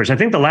value approach. I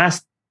think the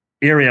last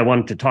area I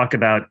wanted to talk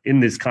about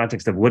in this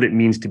context of what it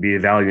means to be a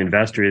value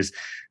investor is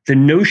the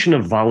notion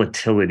of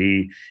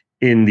volatility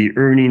in the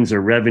earnings or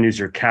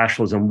revenues or cash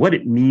flows and what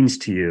it means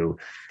to you.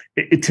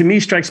 It to me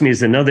strikes me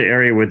as another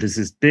area where there's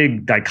this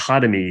big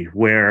dichotomy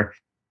where,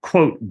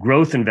 quote,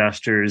 growth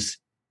investors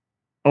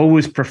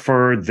always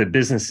prefer the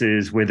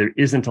businesses where there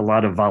isn't a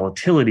lot of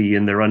volatility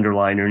in their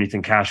underlying earnings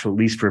and cash flow, at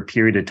least for a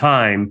period of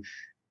time,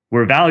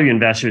 where value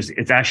investors,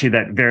 it's actually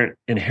that very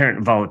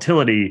inherent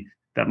volatility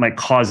that might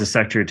cause a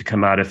sector to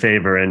come out of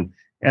favor. And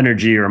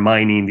energy or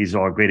mining, these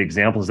are all great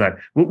examples of that.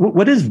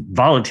 What does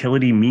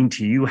volatility mean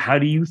to you? How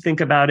do you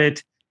think about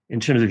it in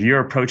terms of your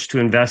approach to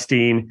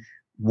investing?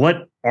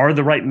 What are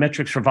the right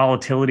metrics for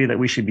volatility that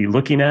we should be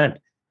looking at?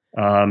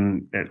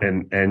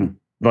 And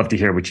love to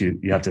hear what you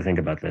have to think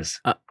about this.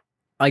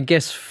 I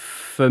guess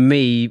for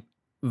me,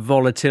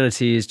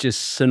 volatility is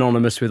just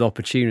synonymous with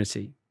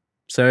opportunity.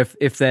 So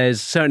if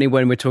there's, certainly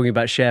when we're talking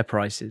about share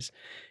prices,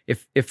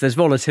 if there's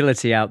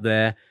volatility out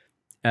there,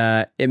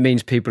 it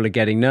means people are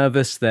getting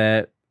nervous.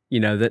 They're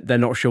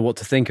not sure what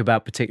to think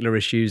about particular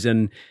issues.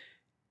 And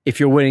if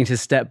you're willing to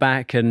step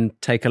back and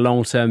take a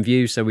long-term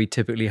view, so we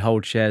typically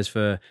hold shares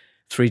for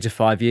 3 to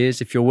 5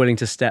 years. If you're willing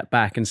to step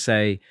back and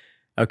say,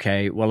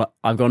 okay, well,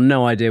 I've got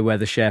no idea where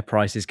the share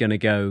price is going to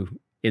go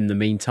in the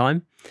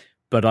meantime,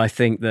 but I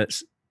think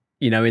that,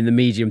 in the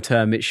medium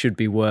term, it should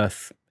be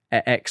worth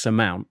X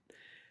amount,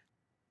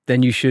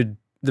 then the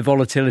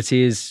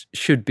volatility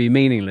should be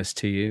meaningless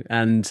to you.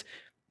 And,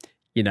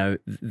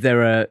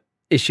 there are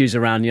issues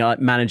around like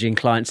managing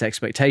clients'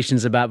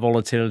 expectations about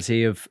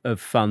volatility of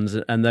funds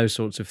and those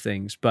sorts of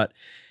things. But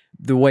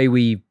the way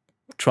we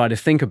try to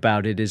think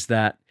about it is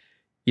that,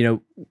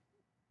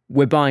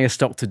 we're buying a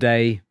stock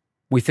today,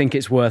 we think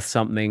it's worth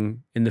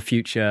something in the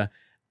future.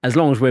 As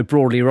long as we're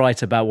broadly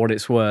right about what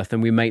it's worth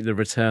and we make the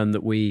return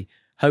that we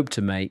hope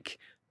to make,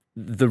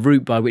 the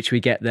route by which we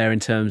get there in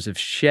terms of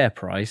share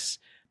price,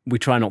 we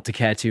try not to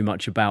care too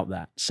much about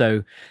that.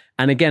 So,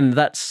 and again,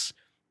 that's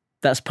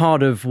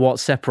part of what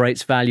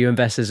separates value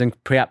investors and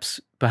perhaps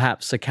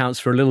accounts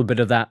for a little bit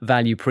of that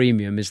value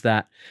premium, is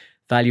that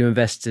value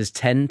investors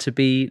tend to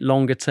be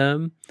longer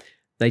term.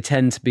 They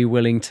tend to be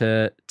willing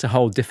to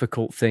hold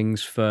difficult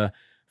things for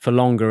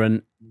longer,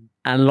 and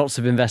lots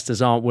of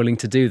investors aren't willing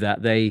to do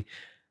that. They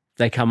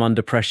come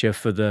under pressure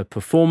for the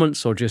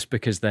performance, or just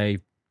because they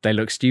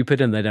look stupid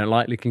and they don't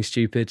like looking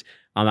stupid.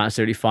 I'm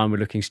absolutely fine with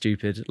looking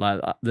stupid.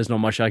 Like, there's not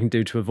much I can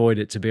do to avoid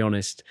it, to be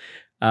honest,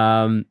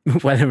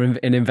 whether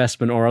in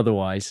investment or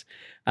otherwise.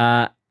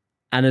 And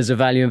as a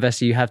value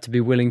investor, you have to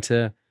be willing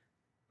to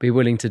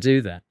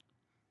do that.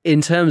 In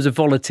terms of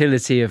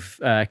volatility of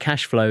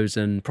cash flows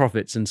and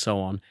profits and so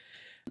on,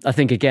 I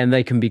think, again,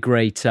 they can be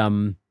great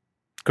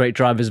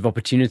drivers of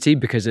opportunity,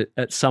 because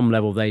at some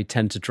level they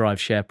tend to drive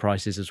share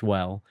prices as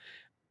well,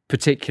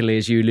 particularly,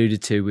 as you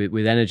alluded to,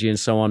 with energy and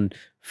so on.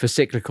 For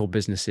cyclical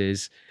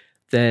businesses,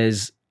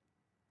 there's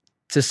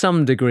to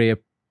some degree a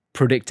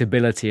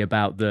predictability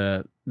about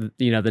the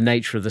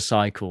nature of the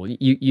cycle.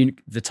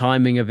 The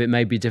timing of it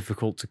may be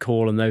difficult to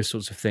call and those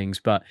sorts of things,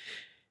 but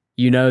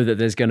you know that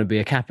there's going to be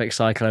a capex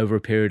cycle over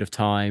a period of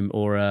time,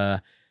 or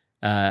a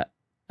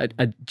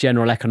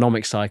general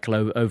economic cycle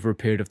over a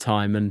period of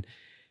time. And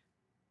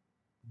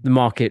the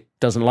market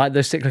doesn't like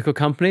those cyclical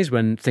companies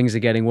when things are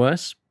getting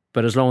worse,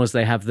 but as long as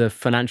they have the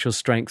financial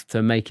strength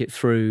to make it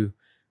through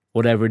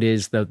whatever it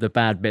is, the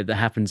bad bit that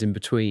happens in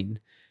between,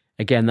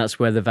 again, that's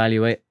where the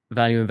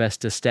value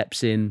investor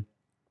steps in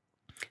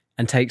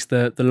and takes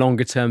the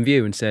longer term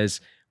view and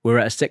says, we're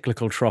at a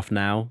cyclical trough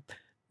now.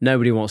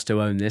 Nobody wants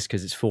to own this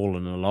because it's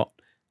fallen a lot.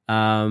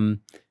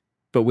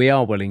 But we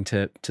are willing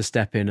to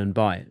step in and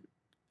buy it.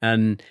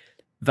 And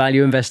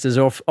value investors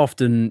are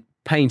often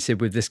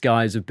painted with this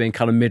guise of being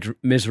kind of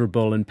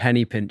miserable and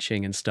penny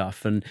pinching and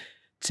stuff. And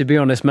to be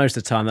honest, most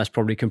of the time, that's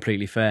probably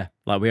completely fair.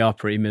 Like, we are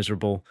pretty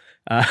miserable.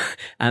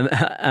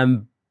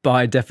 And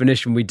by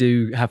definition, we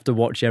do have to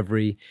watch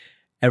every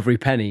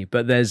penny.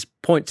 But there's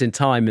points in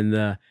time in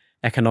the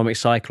economic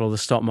cycle or the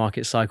stock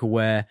market cycle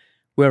where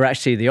we're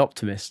actually the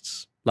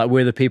optimists. Like,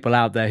 we're the people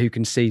out there who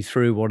can see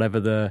through whatever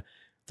the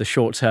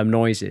short-term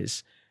noise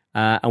is.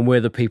 And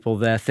we're the people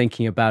there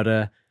thinking about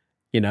a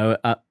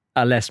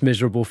less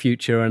miserable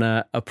future and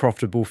a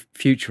profitable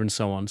future and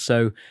so on.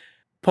 So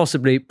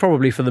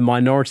probably for the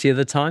minority of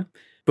the time,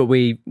 but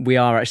we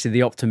are actually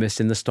the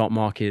optimists in the stock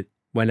market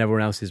when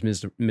everyone else is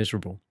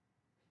miserable.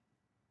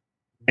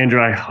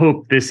 Andrew, I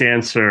hope this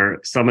answer,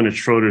 someone at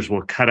Schroders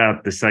will cut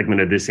out the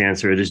segment of this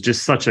answer. It is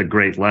just such a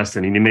great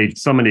lesson, and you made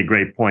so many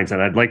great points,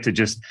 and I'd like to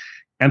just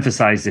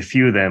emphasize a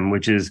few of them,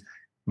 which is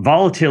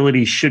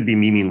volatility should be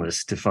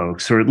meaningless to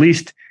folks, or at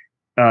least,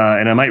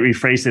 and I might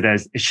rephrase it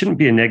as, it shouldn't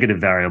be a negative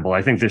variable.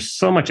 I think there's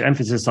so much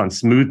emphasis on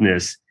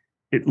smoothness.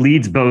 It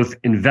leads both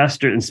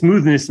investor, and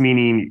smoothness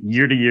meaning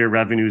year-to-year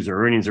revenues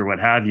or earnings or what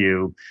have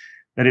you,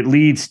 that it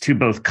leads to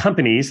both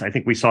companies. I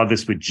think we saw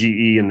this with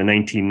GE in the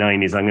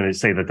 1990s. I'm going to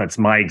say that that's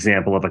my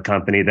example of a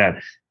company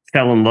that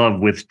fell in love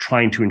with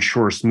trying to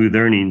ensure smooth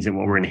earnings in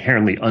what were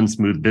inherently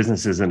unsmooth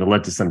businesses, and it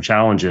led to some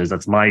challenges.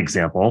 That's my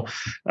example.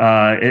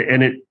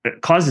 And it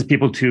causes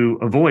people to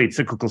avoid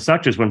cyclical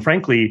sectors when,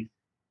 frankly,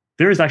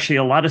 there is actually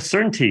a lot of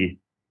certainty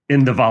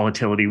in the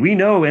volatility. We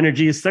know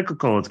energy is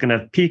cyclical. It's going to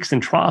have peaks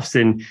and troughs.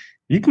 And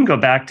you can go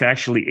back to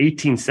actually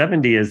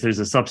 1870, as there's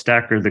a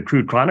Substacker, the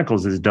Crude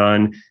Chronicles has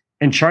done,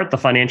 and chart the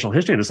financial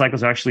history. The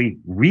cycles are actually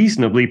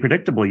reasonably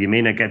predictable. You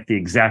may not get the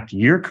exact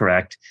year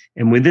correct.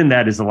 And within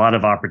that is a lot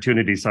of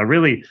opportunity. So I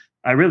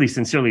really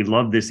sincerely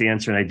love this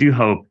answer. And I do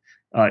hope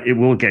it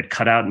will get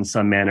cut out in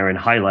some manner and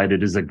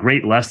highlighted as a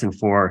great lesson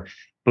for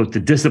both the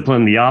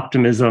discipline, the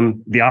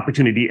optimism, the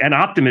opportunity, and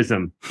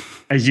optimism,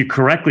 as you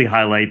correctly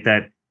highlight,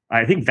 that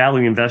I think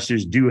value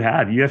investors do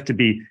have. You have to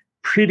be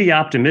pretty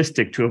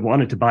optimistic to have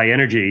wanted to buy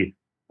energy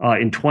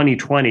in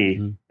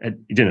 2020,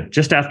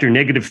 just after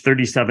negative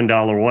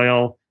 $37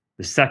 oil.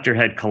 The sector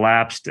had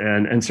collapsed,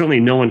 and certainly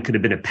no one could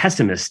have been a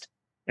pessimist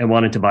and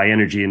wanted to buy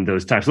energy in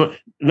those times. So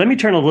let me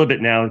turn a little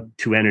bit now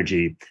to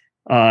energy.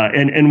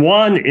 And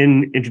Juan,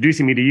 in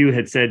introducing me to you,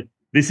 had said,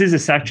 this is a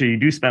sector you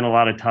do spend a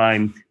lot of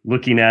time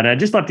looking at. I'd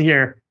just love to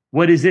hear,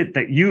 what is it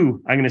that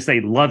you, I'm going to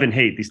say, love and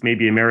hate? These may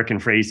be American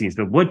phrasings,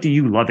 but what do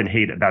you love and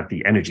hate about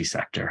the energy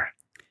sector?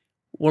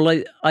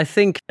 Well, I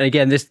think,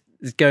 again, this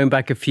is going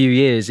back a few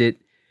years, it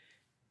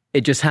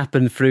just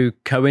happened through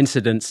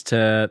coincidence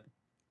to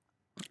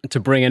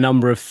bring a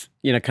number of,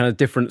 kind of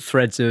different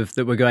threads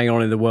that were going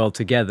on in the world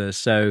together.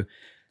 So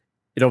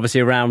it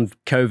obviously, around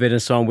COVID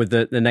and so on, with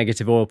the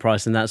negative oil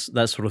price and that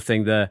sort of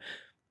thing, the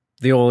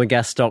oil and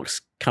gas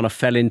stocks kind of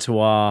fell into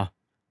our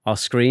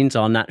screens,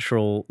 our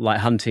natural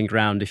hunting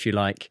ground, if you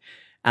like.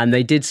 And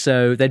they did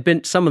so,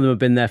 some of them have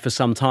been there for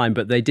some time,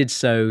 but they did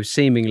so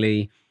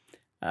seemingly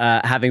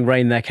having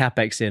reined their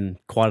capex in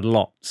quite a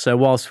lot. So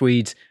whilst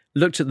we'd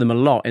looked at them a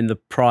lot in the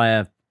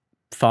prior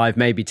 5,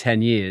 maybe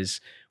 10 years,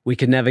 we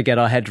could never get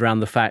our head around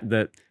the fact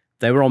that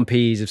they were on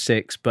PEs of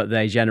 6, but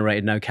they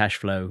generated no cash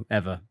flow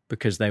ever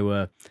because they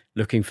were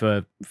looking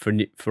for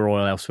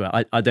oil elsewhere.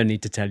 I don't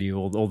need to tell you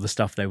all the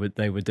stuff they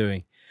were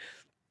doing.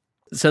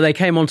 So they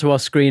came onto our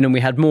screen, and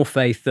we had more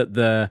faith that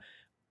the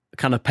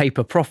kind of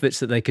paper profits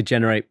that they could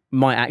generate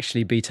might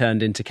actually be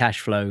turned into cash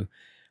flow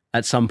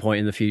at some point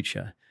in the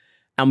future.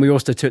 And we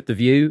also took the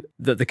view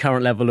that the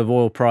current level of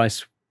oil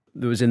price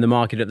that was in the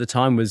market at the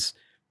time was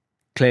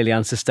clearly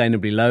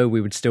unsustainably low.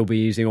 We would still be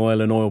using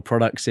oil and oil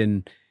products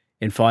in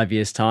 5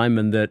 years' time,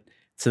 and that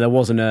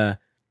so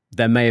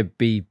there may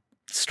be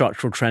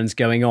structural trends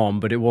going on,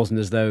 but it wasn't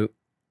as though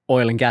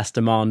oil and gas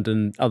demand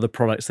and other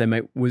products they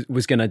make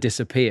was going to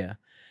disappear.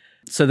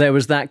 So there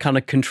was that kind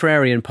of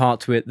contrarian part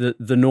to it,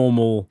 the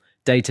normal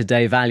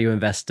day-to-day value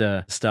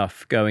investor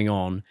stuff going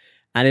on.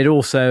 And it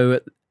also,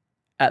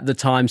 at the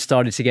time,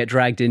 started to get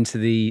dragged into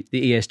the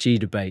ESG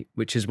debate,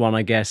 which is one,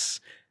 I guess,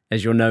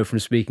 as you'll know from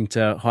speaking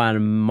to Juan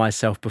and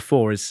myself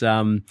before, is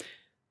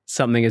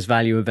something as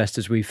value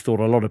investors we've thought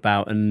a lot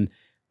about and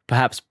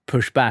perhaps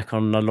push back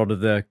on a lot of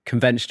the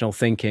conventional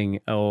thinking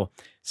or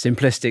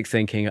simplistic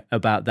thinking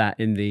about that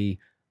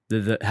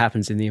that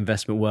happens in the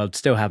investment world,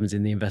 still happens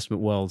in the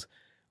investment world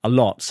a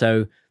lot.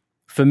 So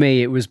for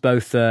me, it was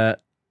both a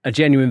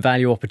genuine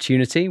value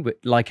opportunity,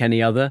 like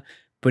any other,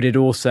 but it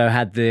also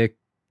had the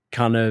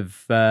kind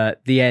of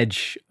the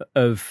edge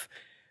of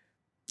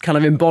kind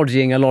of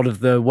embodying a lot of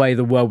the way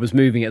the world was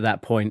moving at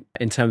that point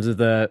in terms of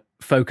the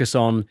focus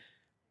on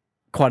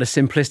quite a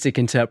simplistic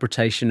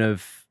interpretation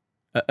of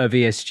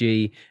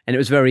ESG. And it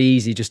was very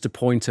easy just to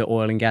point at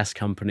oil and gas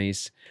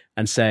companies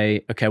and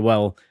say, okay,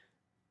 well,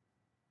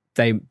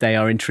 they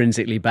are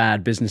intrinsically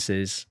bad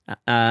businesses.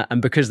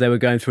 And because they were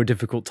going through a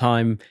difficult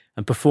time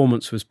and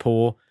performance was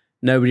poor,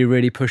 nobody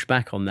really pushed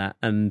back on that.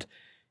 And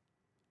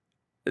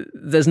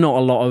there's not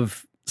a lot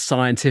of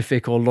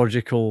scientific or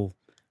logical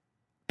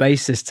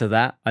basis to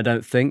that, I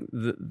don't think,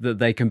 that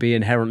they can be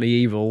inherently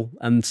evil.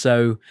 And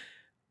so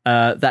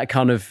that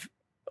kind of,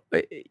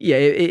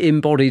 it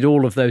embodied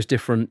all of those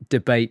different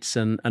debates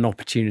and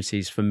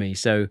opportunities for me.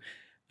 So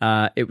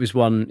it's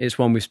one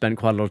we've spent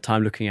quite a lot of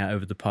time looking at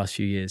over the past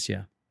few years,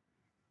 yeah.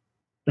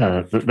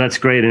 That's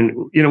great. And,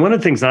 one of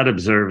the things I'd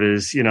observe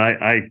is,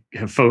 I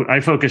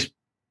focus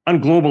on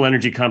global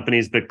energy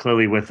companies, but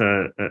clearly with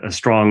a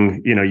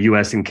strong,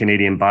 US and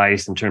Canadian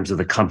bias in terms of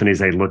the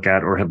companies I look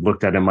at or have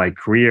looked at in my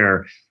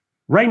career.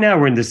 Right now,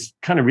 we're in this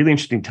kind of really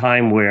interesting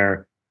time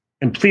where,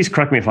 and please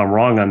correct me if I'm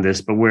wrong on this,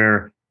 but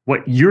where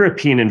what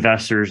European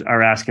investors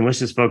are asking, let's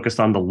just focus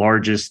on the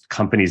largest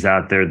companies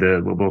out there,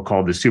 what we'll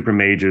call the super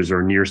majors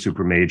or near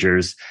super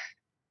majors.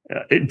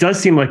 It does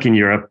seem like in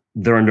Europe,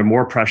 they're under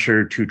more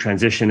pressure to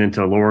transition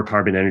into lower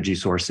carbon energy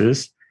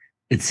sources.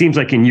 It seems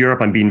like in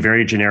Europe, I'm being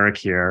very generic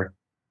here,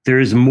 there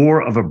is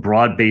more of a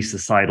broad-based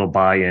societal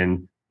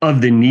buy-in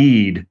of the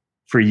need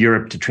for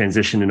Europe to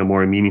transition in a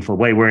more meaningful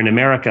way, where in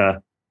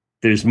America,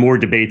 there's more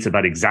debates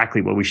about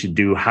exactly what we should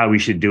do, how we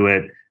should do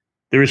it.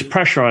 There is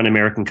pressure on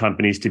American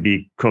companies to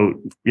be, quote,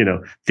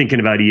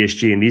 thinking about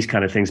ESG and these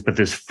kind of things, but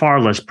there's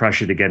far less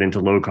pressure to get into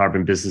low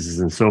carbon businesses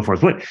and so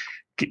forth.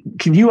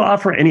 Can you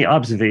offer any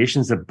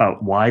observations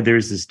about why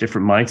there's this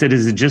different mindset?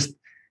 Is it just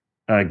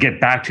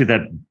get back to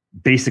that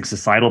basic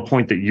societal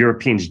point that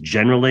Europeans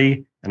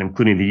generally, and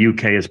including the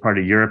UK as part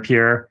of Europe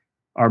here,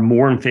 are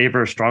more in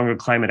favor of stronger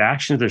climate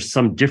action? There's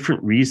some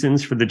different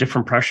reasons for the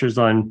different pressures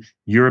on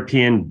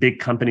European big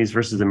companies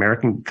versus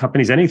American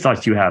companies. Any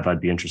thoughts you have,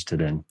 I'd be interested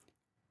in.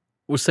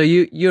 Well, so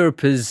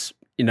Europe is,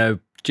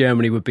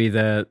 Germany would be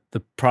the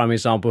prime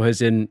example,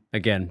 has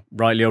again,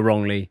 rightly or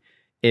wrongly,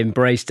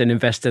 embraced and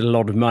invested a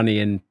lot of money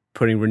in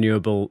putting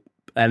renewable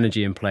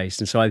energy in place.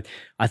 And so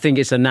I think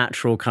it's a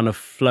natural kind of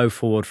flow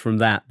forward from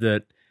that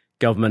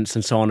governments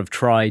and so on have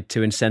tried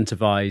to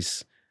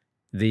incentivize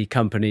the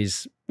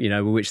companies,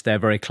 with which they're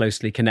very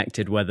closely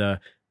connected, whether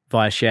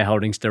via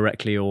shareholdings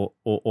directly or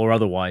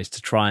otherwise,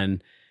 to try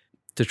and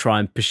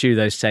pursue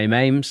those same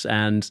aims.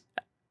 And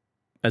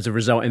as a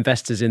result,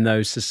 investors in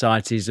those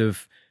societies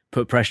have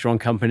put pressure on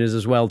companies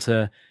as well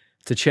to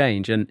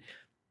change. And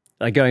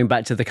going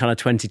back to the kind of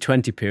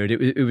 2020 period,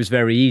 it was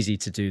very easy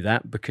to do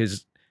that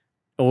because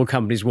all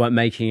companies weren't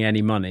making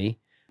any money.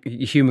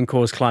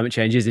 Human-caused climate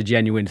change is a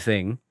genuine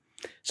thing.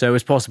 So it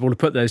was possible to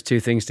put those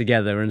two things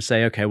together and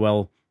say, okay,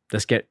 well,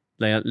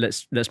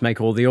 let's make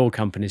all the oil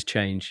companies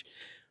change.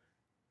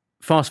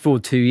 Fast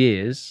forward 2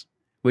 years,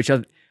 which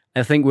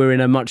I think we're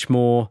in a much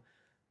more,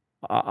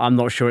 I'm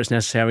not sure it's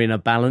necessarily in a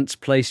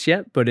balanced place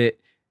yet, but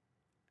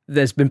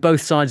there's been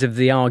both sides of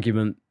the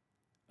argument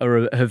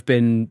are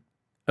being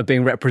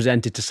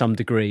represented to some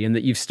degree, and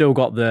that you've still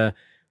got the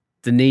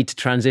need to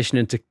transition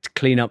and to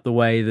clean up the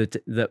way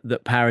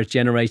that power is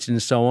generated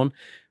and so on.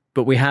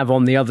 But we have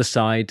on the other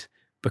side,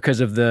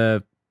 because of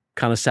the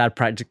kind of sad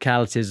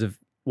practicalities of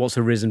what's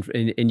arisen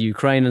in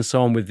Ukraine and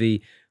so on with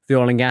the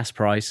oil and gas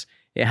price,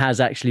 it has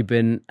actually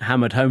been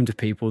hammered home to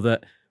people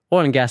that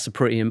oil and gas are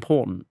pretty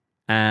important.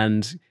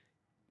 And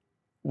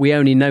we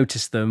only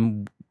notice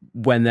them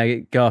when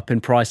they go up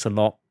in price a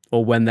lot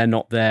or when they're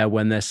not there,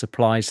 when their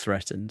supply is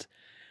threatened.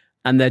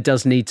 And there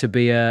does need to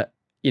be a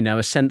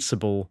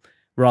sensible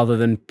rather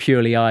than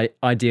purely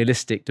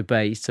idealistic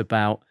debate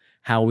about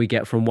how we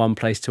get from one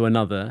place to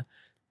another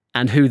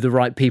and who the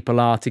right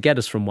people are to get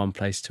us from one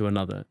place to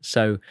another.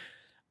 So,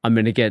 I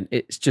mean, again,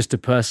 it's just a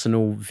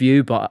personal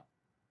view, but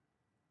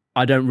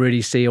I don't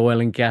really see oil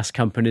and gas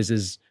companies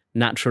as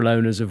natural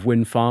owners of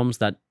wind farms.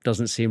 That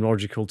doesn't seem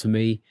logical to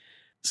me.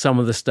 some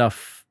of the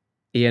stuff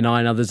E&I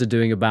and others are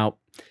doing about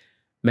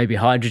maybe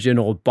hydrogen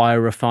or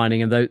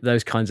biorefining and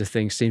those kinds of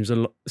things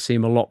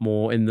seem a lot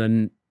more in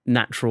the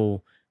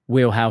natural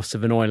wheelhouse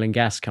of an oil and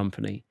gas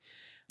company.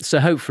 So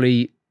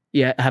hopefully,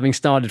 having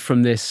started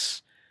from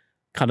this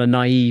kind of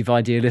naive,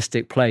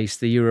 idealistic place,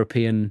 the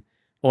European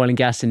oil and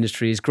gas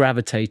industry is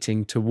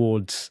gravitating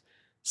towards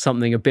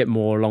something a bit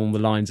more along the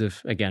lines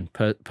of, again,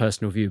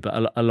 personal view,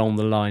 but along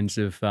the lines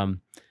of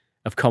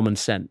common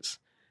sense.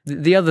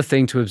 The other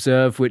thing to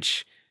observe,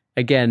 which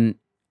again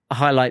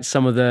highlights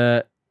some of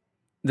the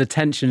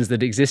tensions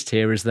that exist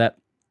here, is that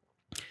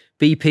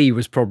BP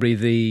was probably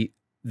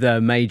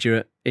the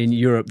major in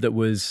Europe that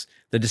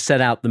has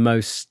set out the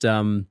most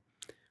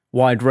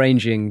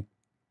wide-ranging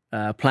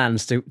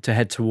plans to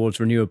head towards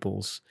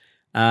renewables.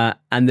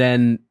 And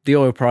then the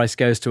oil price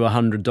goes to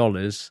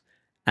 $100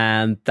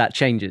 and that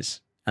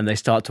changes. And they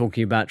start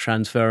talking about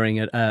transitioning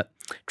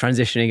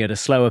at a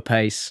slower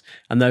pace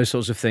and those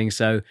sorts of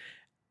things.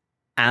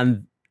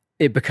 And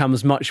it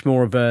becomes much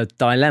more of a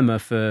dilemma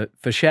for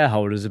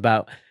shareholders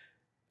about,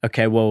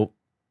 okay, well,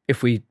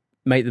 if we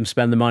make them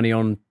spend the money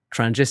on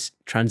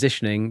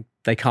transitioning,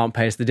 they can't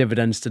pay us the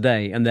dividends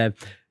today. And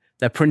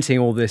they're printing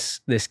all this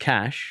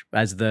cash,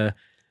 as the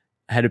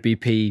head of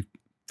BP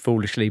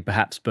foolishly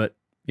perhaps, but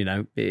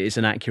it's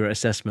an accurate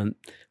assessment.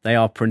 They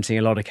are printing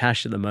a lot of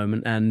cash at the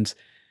moment. And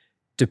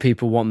do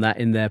people want that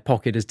in their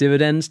pocket as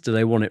dividends? Do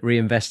they want it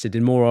reinvested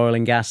in more oil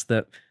and gas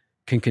that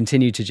can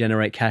continue to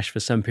generate cash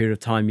for some period of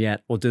time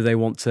yet? Or do they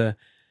want to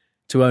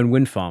own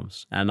wind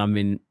farms? And I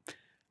mean,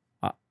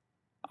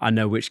 I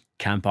know which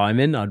camp I'm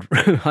in.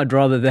 I'd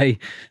rather they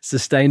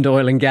sustained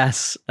oil and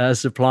gas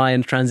supply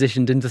and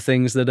transitioned into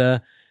things that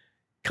are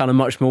kind of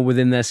much more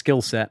within their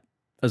skill set,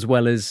 as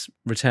well as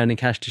returning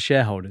cash to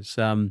shareholders.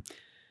 I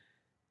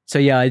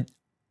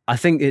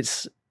think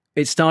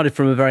it started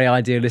from a very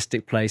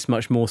idealistic place,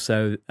 much more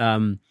so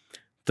than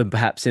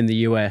perhaps in the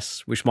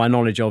US, which my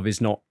knowledge of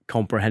is not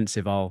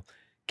comprehensive. I'll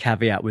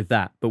caveat with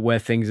that, but where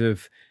things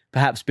have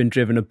perhaps been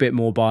driven a bit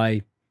more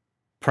by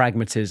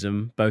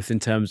pragmatism, both in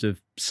terms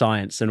of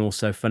science and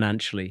also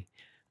financially,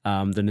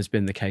 than has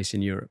been the case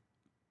in Europe.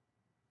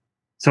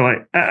 So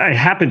I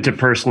happen to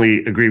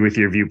personally agree with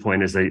your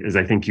viewpoint, as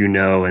I think you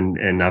know,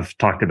 and I've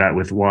talked about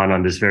with Juan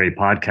on this very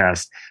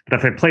podcast. But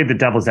if I play the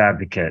devil's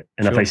advocate,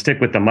 and Sure. if I stick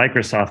with the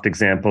Microsoft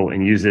example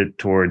and use it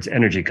towards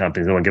energy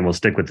companies, and again, we'll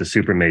stick with the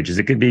super majors.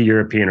 It could be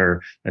European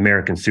or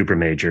American super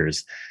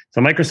majors.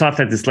 So Microsoft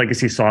had this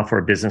legacy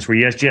software business where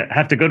you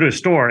have to go to a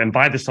store and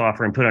buy the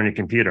software and put it on your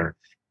computer.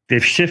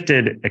 They've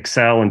shifted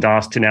Excel and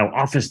DOS to now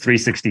Office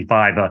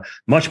 365, a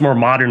much more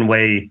modern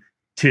way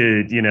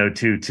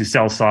to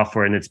sell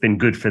software, and it's been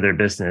good for their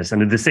business.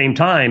 And at the same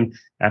time,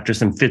 after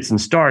some fits and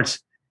starts,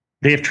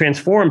 they have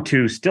transformed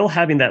to still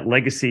having that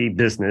legacy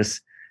business,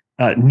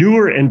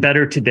 newer and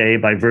better today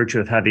by virtue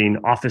of having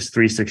Office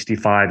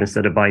 365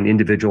 instead of buying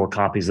individual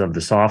copies of the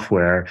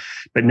software.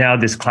 But now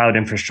this cloud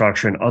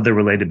infrastructure and other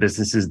related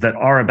businesses that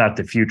are about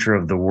the future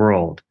of the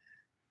world.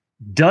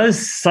 Does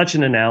such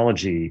an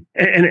analogy,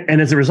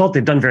 and as a result,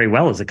 they've done very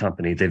well as a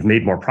company. They've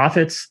made more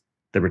profits.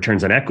 The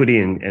returns on equity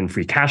and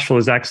free cash flow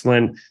is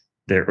excellent.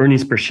 Their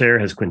earnings per share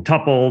has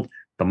quintupled.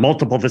 The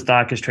multiple the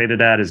stock has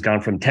traded at has gone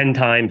from 10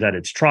 times at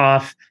its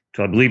trough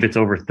to, I believe, it's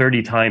over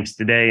 30 times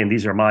today. And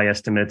these are my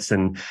estimates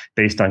and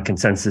based on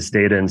consensus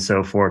data and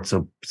so forth.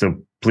 So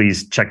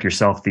please check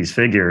yourself these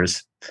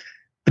figures.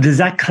 But does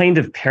that kind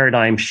of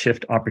paradigm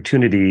shift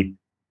opportunity?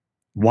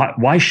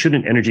 Why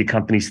shouldn't energy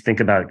companies think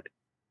about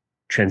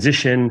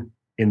transition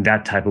in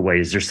that type of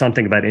way? Is there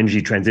something about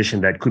energy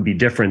transition that could be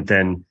different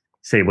than,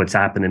 say, what's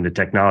happened in the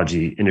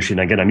technology industry? And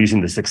again, I'm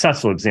using the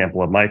successful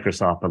example of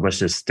Microsoft, but let's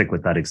just stick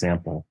with that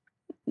example.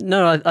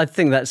 No, I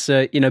think that's,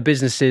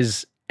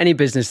 businesses, any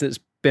business that's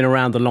been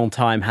around a long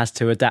time has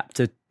to adapt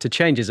to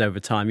changes over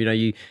time.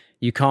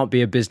 You can't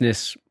be a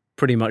business,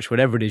 pretty much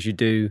whatever it is you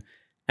do.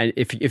 And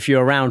if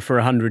you're around for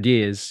 100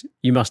 years,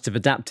 you must have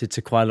adapted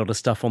to quite a lot of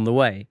stuff on the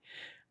way.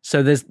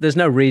 So there's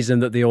no reason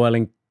that the oil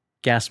and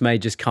gas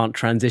majors can't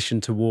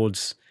transition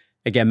towards,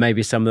 again,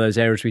 maybe some of those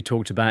areas we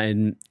talked about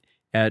in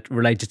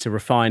related to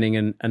refining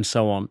and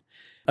so on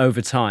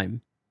over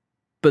time.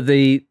 But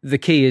the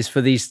key is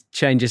for these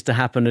changes to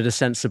happen at a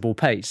sensible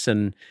pace.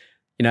 And,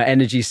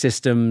 energy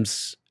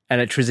systems,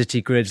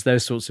 electricity grids,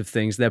 those sorts of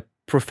things, they're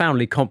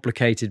profoundly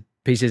complicated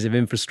pieces of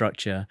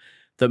infrastructure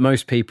that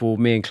most people,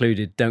 me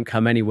included, don't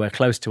come anywhere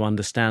close to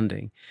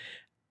understanding.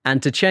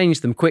 And to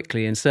change them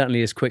quickly, and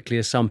certainly as quickly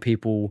as some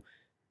people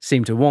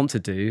seem to want to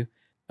do,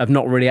 of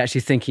not really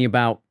actually thinking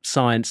about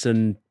science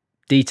and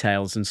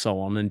details and so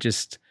on, and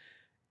just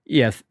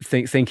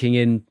thinking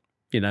in,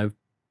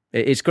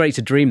 it's great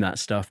to dream that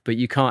stuff, but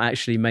you can't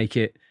actually make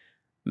it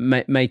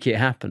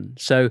happen.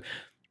 So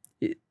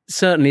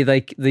certainly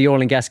the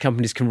oil and gas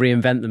companies can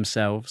reinvent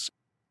themselves.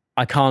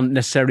 I can't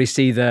necessarily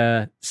see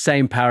the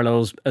same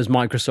parallels as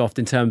Microsoft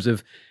in terms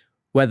of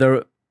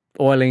whether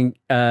oil and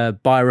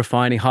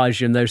biorefining,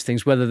 hydrogen, those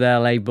things, whether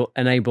they'll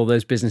enable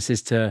those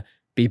businesses to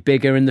be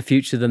bigger in the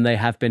future than they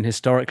have been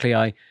historically.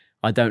 I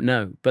don't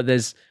know, but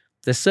there's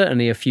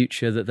certainly a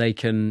future that they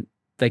can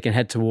they can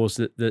head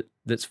towards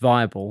that's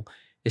viable.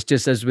 It's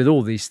just as with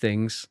all these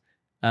things,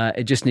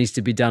 it just needs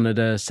to be done at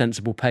a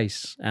sensible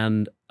pace.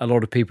 And a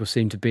lot of people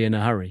seem to be in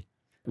a hurry,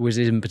 which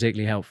isn't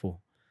particularly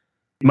helpful.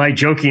 My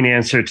joking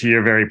answer to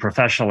your very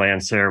professional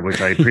answer,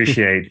 which I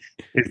appreciate,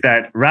 is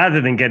that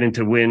rather than get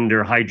into wind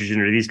or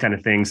hydrogen or these kind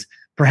of things,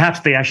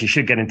 perhaps they actually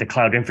should get into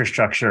cloud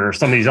infrastructure or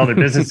some of these other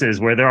businesses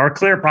where there are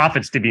clear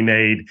profits to be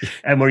made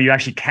and where you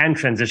actually can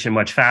transition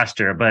much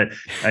faster. But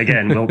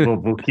again,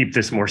 we'll keep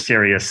this more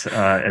serious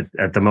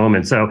at the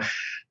moment. So,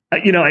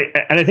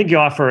 I think you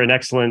offer an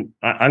excellent,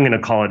 I'm going to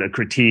call it a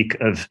critique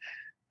of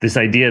this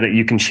idea that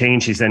you can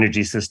change these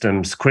energy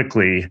systems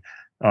quickly.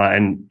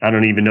 And I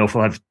don't even know if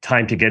we'll have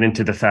time to get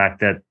into the fact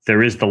that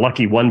there is the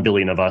lucky 1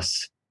 billion of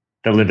us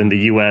that live in the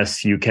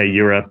US, UK,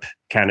 Europe,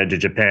 Canada,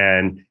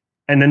 Japan.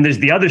 And then there's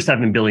the other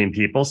 7 billion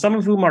people, some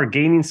of whom are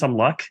gaining some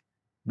luck,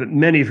 but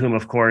many of whom,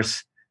 of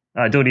course,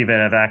 don't even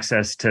have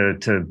access to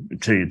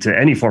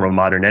any form of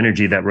modern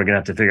energy that we're going to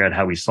have to figure out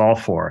how we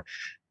solve for.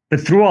 But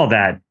through all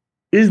that,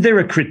 is there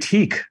a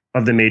critique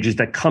of the majors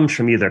that comes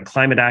from either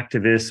climate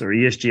activists or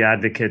ESG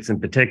advocates in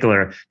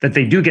particular that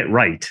they do get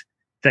right?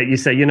 That you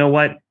say, you know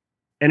what?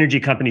 Energy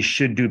companies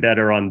should do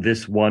better on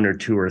this 1 or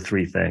 2 or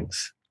 3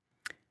 things?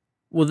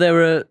 Well,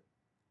 there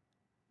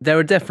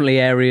are definitely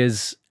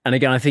areas, and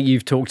again, I think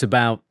you've talked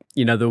about,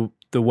 the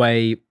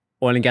way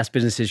oil and gas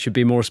businesses should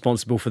be more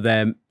responsible for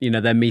their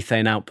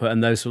methane output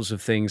and those sorts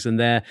of things. And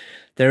there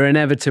are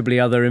inevitably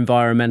other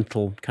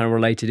environmental kind of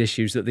related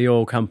issues that the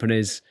oil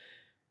companies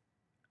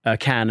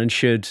can and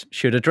should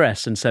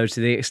address. And so to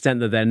the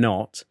extent that they're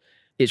not,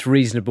 it's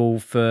reasonable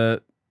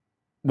for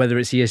whether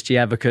it's ESG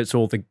advocates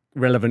or the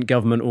relevant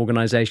government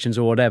organizations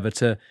or whatever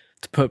to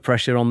put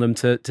pressure on them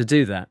to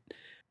do that.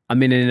 I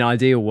mean, in an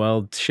ideal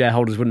world,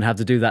 shareholders wouldn't have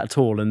to do that at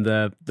all, and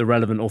the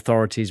relevant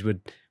authorities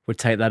would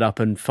take that up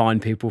and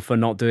fine people for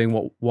not doing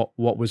what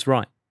was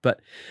right. But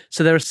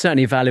so there are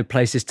certainly valid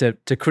places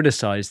to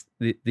criticize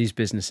these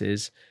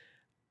businesses.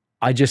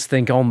 I just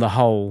think on the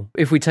whole,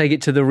 if we take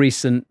it to the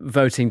recent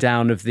voting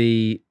down of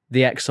the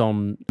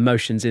Exxon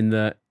motions in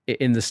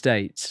the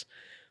States,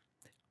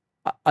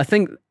 I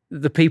think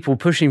the people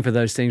pushing for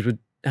those things would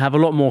have a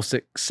lot more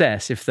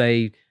success if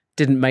they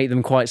didn't make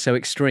them quite so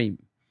extreme.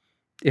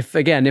 If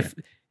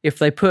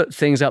they put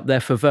things up there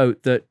for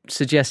vote that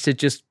suggested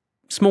just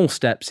small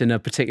steps in a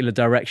particular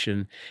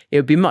direction, it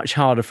would be much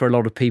harder for a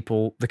lot of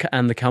people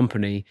and the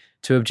company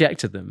to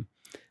object to them.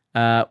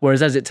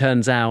 Whereas as it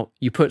turns out,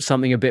 you put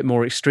something a bit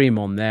more extreme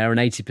on there and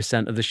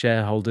 80% of the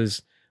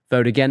shareholders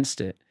vote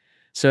against it.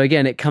 So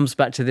again, it comes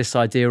back to this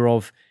idea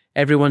of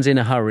everyone's in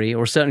a hurry,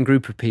 or a certain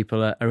group of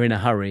people are in a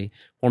hurry,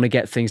 want to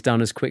get things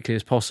done as quickly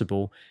as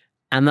possible.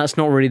 And that's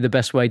not really the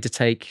best way to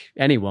take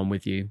anyone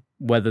with you,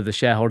 whether the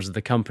shareholders of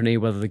the company,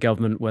 whether the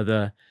government,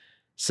 whether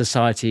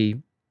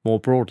society more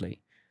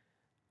broadly.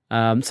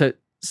 So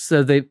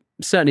they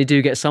certainly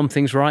do get some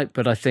things right,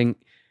 but I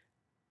think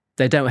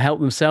they don't help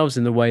themselves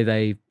in the way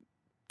they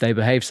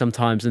behave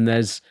sometimes. And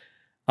there's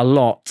a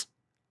lot,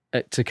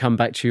 to come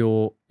back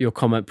to your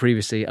comment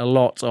previously, a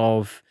lot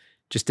of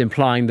just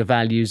implying the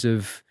values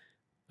of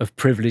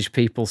privileged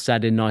people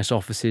sat in nice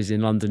offices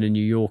in London and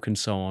New York and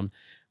so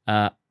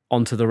on,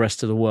 onto the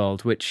rest of the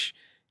world, which,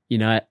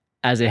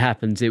 as it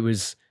happens, it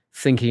was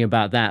thinking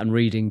about that and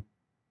reading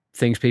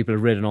things people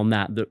have written on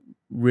that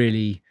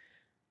really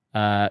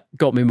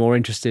got me more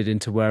interested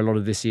into where a lot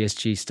of this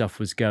ESG stuff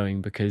was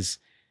going, because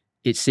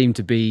it seemed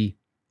to be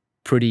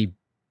pretty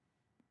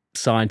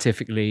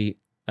scientifically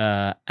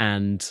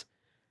and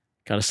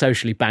kind of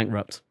socially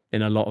bankrupt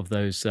in a lot of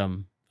those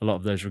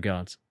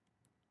regards.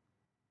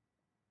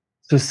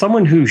 So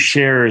someone who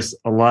shares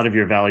a lot of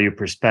your value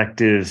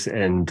perspectives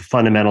and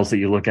fundamentals that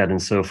you look at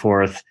and so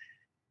forth,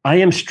 I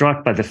am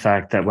struck by the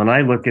fact that when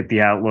I look at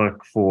the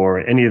outlook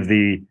for any of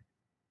the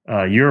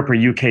Europe or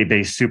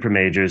UK-based super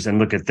majors and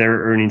look at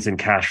their earnings and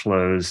cash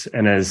flows,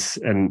 and as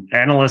an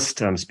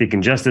analyst, I'm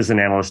speaking just as an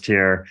analyst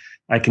here,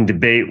 I can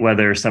debate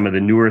whether some of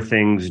the newer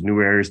things, new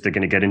areas they're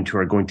going to get into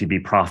are going to be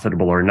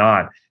profitable or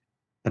not.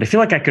 But I feel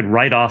like I could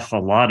write off a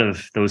lot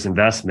of those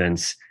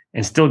investments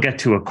and still get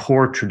to a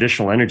core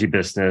traditional energy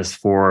business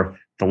for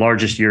the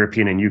largest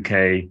European and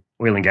UK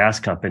oil and gas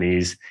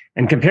companies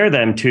and compare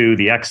them to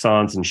the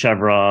Exxons and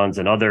Chevrons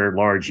and other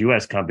large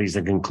US companies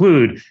and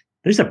conclude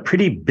there's a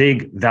pretty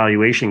big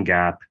valuation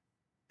gap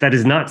that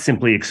is not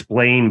simply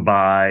explained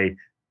by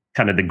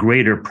kind of the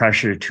greater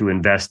pressure to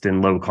invest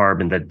in low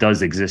carbon that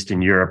does exist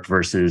in Europe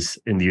versus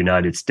in the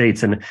United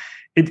States. And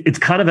it's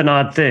kind of an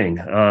odd thing.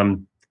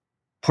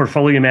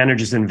 Portfolio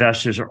managers and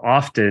investors are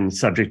often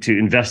subject to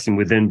investing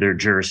within their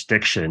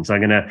jurisdictions.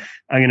 I'm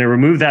gonna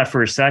remove that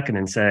for a second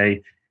and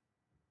say,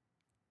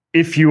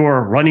 if you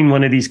are running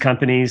one of these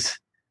companies,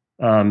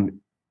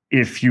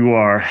 if you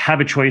have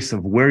a choice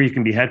of where you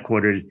can be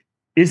headquartered,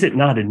 is it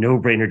not a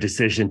no-brainer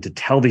decision to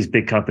tell these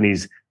big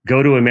companies,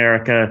 go to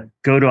America,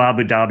 go to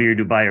Abu Dhabi or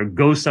Dubai, or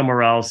go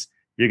somewhere else?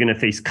 You're going to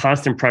face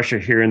constant pressure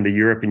here in the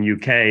Europe and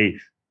UK,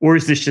 or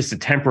is this just a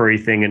temporary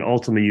thing? And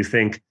ultimately, you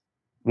think,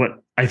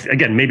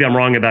 again, maybe I'm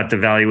wrong about the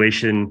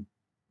valuation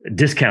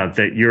discount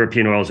that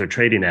European oils are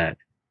trading at,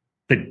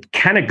 But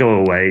can it go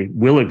away?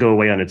 Will it go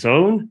away on its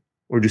own?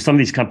 Or do some of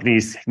these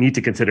companies need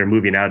to consider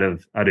moving out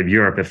of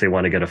Europe if they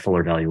want to get a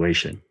fuller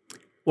valuation?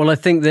 Well, I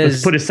think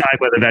let's put aside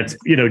whether that's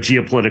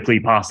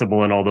geopolitically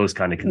possible and all those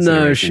kind of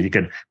considerations. You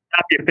could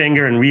snap your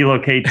finger and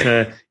relocate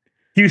to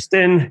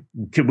Houston.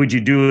 Would you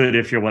do it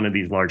if you're one of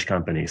these large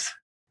companies?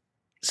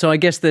 So I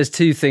guess there's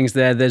two things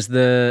there. There's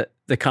the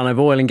kind of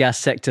oil and gas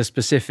sector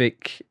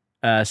specific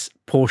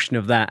portion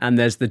of that, and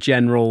there's the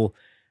general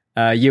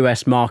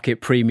US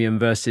market premium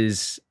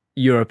versus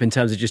Europe in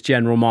terms of just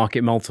general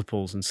market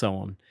multiples and so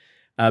on.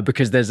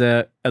 Because there's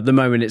at the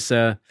moment it's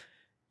a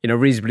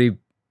reasonably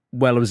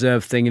well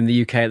observed thing in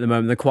the UK at the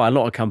moment that quite a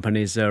lot of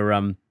companies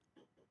are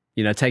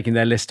taking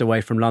their list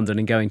away from London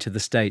and going to the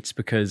States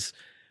because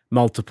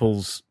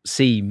multiples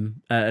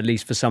seem, at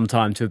least for some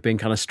time, to have been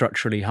kind of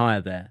structurally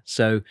higher there.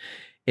 So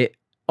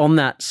on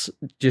that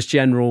just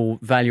general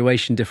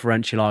valuation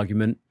differential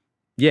argument,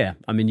 yeah,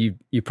 I mean,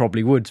 you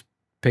probably would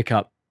pick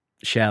up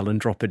Shell and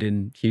drop it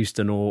in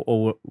Houston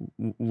or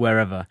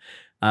wherever.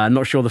 I'm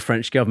not sure the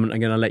French government are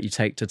going to let you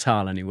take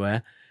Total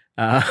anywhere.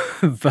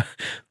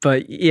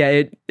 But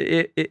yeah,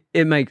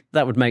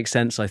 that would make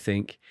sense, I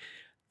think.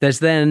 There's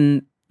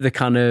then the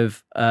kind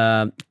of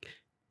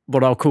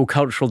what I'll call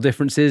cultural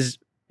differences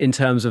in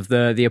terms of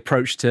the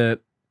approach to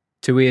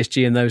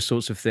ESG and those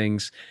sorts of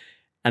things.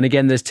 And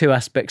again, there's two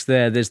aspects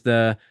there. There's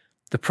the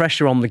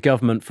pressure on the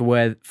government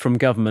from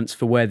governments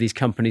for where these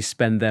companies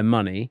spend their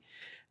money,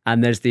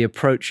 and there's the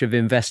approach of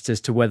investors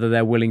to whether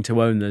they're willing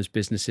to own those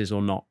businesses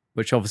or not,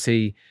 which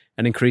obviously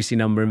an increasing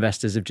number of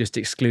investors have just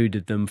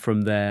excluded them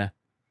from their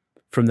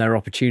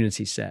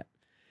opportunity set.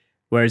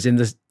 Whereas in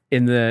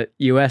the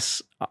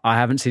US, I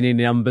haven't seen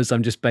any numbers.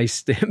 I'm just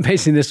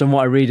basing this on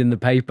what I read in the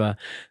paper.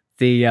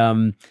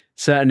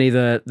 Certainly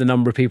the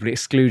number of people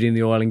excluding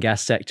the oil and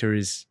gas sector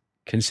is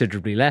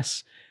considerably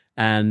less.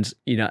 And,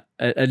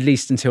 at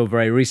least until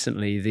very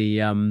recently,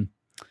 the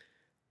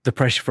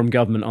pressure from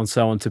government on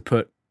so on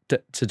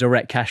to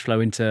direct cash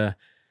flow into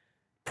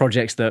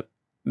projects that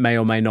may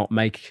or may not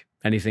make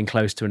anything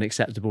close to an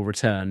acceptable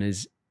return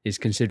is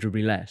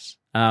considerably less.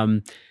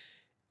 On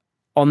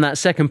that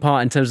second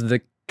part, in terms of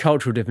the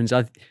cultural difference,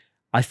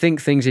 I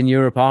think things in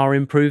Europe are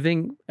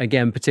improving.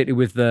 Again, particularly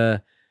with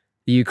the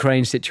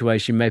Ukraine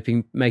situation,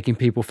 making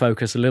people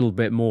focus a little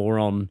bit more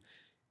on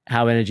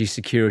how energy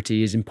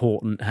security is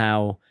important,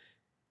 how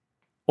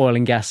oil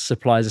and gas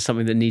supplies are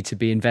something that need to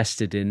be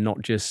invested in,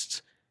 not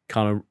just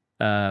kind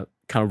of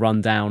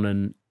run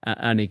down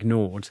and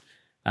ignored,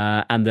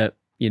 and that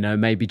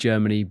maybe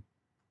Germany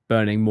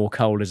burning more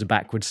coal is a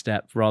backward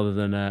step rather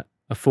than a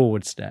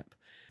forward step.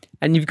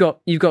 And you've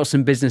got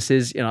some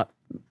businesses,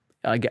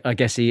 I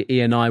guess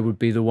E&I would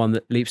be the one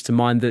that leaps to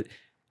mind, that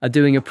are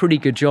doing a pretty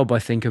good job, I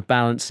think, of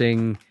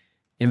balancing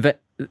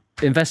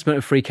investment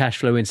of free cash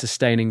flow in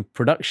sustaining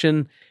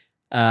production,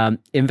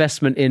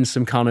 investment in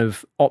some kind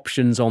of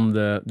options on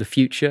the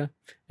future.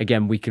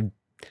 Again, we could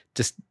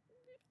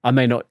I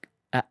may not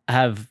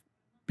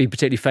be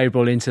particularly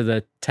favourable into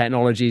the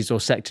technologies or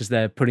sectors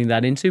they're putting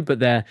that into, but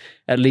they're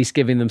at least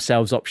giving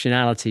themselves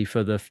optionality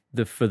for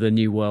the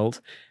new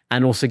world,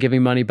 and also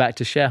giving money back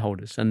to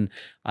shareholders. And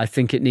I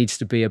think it needs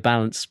to be a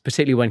balance,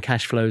 particularly when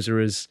cash flows are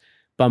as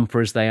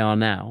bumper as they are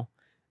now.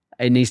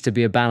 It needs to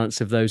be a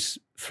balance of those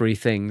three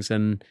things.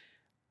 And,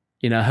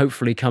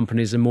 hopefully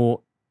companies are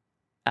more,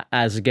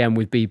 as again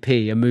with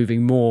BP, are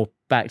moving more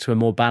back to a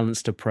more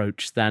balanced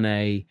approach than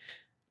a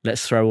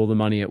let's throw all the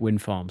money at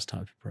wind farms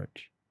type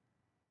approach.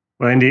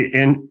 Well, Andy,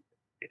 and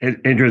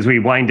Andrew, as we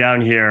wind down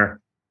here,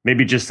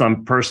 maybe just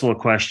some personal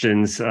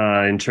questions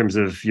in terms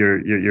of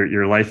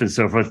your life and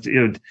so forth.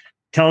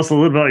 Tell us a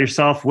little about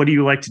yourself. What do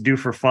you like to do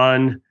for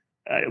fun?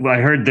 I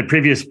heard the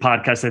previous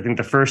podcast, I think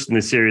the first in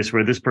the series,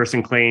 where this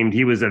person claimed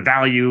he was a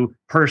value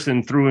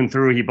person through and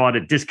through. He bought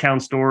at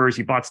discount stores.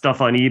 He bought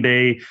stuff on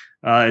eBay.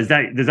 Does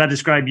that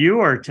describe you,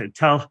 or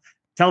tell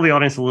the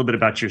audience a little bit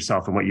about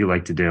yourself and what you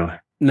like to do?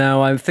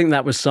 No, I think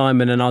that was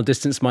Simon, and I'll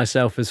distance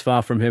myself as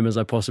far from him as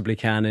I possibly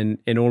can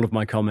in all of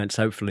my comments,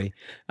 hopefully.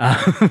 I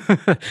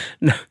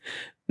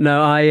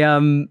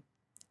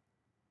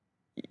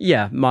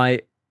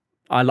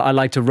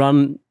like to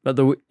run, but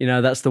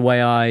that's the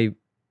way I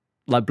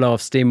like blow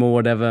off steam or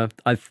whatever.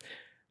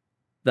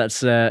 It's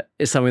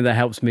something that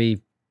helps me,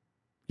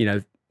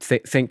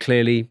 think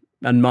clearly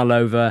and mull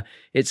over.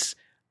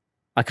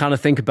 I kind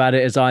of think about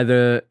it as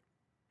either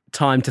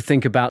time to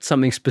think about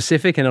something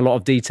specific in a lot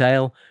of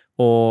detail,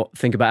 or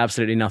think about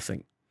absolutely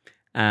nothing.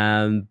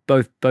 And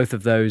both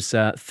of those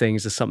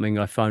things are something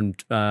I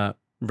find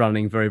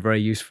running very,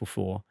 very useful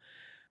for.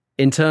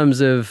 In terms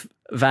of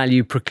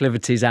value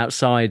proclivities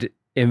outside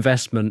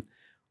investment,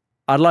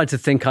 I'd like to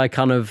think I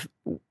kind of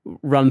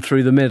run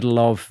through the middle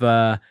of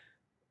the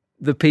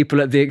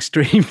people at the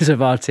extremes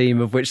of our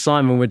team, of which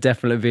Simon would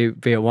definitely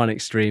be at one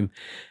extreme.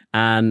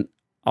 And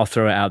I'll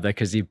throw it out there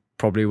because he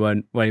probably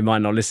won't, well, he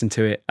might not listen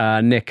to it.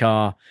 Nick,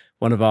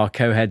 one of our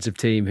co-heads of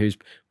team, who's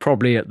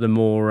probably at the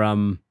more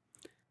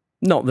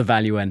not the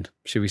value end,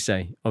 should we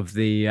say, of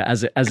the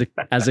as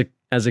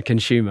a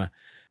consumer.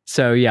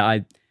 So yeah,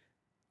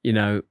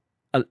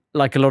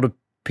 like a lot of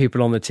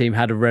people on the team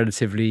had a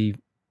relatively,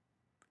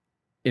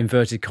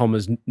 inverted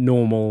commas,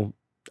 normal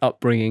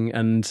upbringing.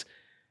 And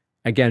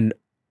again,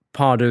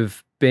 part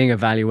of being a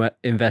value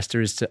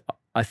investor is to,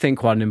 I think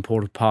quite an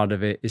important part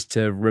of it is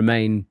to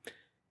remain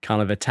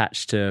kind of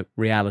attached to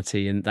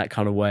reality in that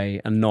kind of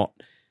way and not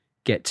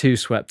get too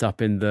swept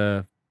up in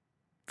the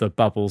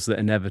bubbles that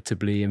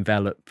inevitably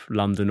envelop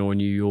London or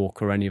New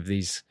York or any of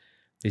these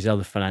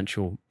other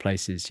financial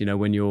places. You know,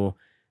 when you're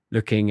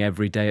looking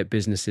every day at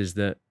businesses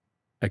that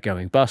are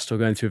going bust or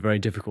going through very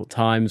difficult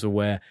times, or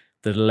where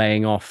they're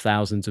laying off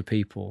thousands of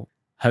people,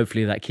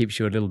 hopefully that keeps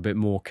you a little bit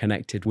more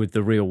connected with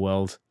the real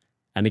world.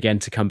 And again,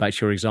 to come back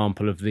to your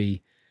example of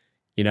the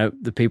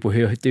people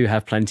who do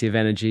have plenty of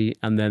energy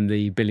and then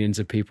the billions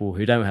of people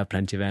who don't have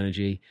plenty of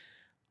energy,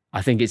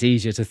 I think it's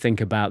easier to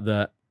think about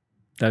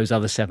those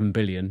other 7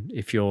 billion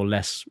if you're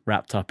less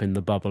wrapped up in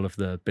the bubble of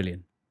the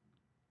billion.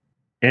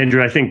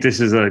 Andrew, I think this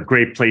is a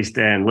great place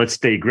to end. Let's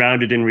stay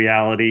grounded in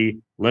reality.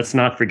 Let's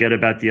not forget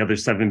about the other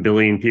 7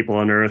 billion people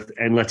on Earth,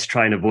 and let's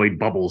try and avoid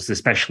bubbles,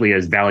 especially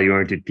as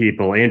value-oriented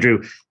people.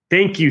 Andrew,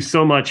 thank you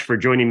so much for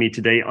joining me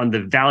today on the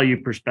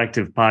Value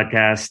Perspective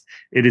podcast.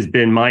 It has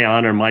been my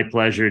honor, my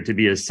pleasure to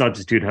be a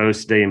substitute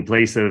host today in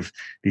place of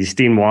the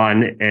esteemed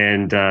Juan,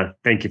 and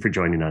thank you for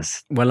joining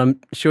us. Well, I'm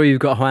sure you've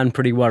got Juan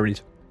pretty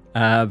worried.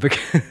 I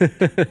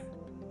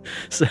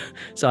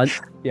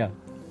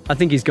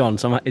think he's gone,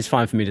 so it's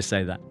fine for me to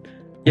say that.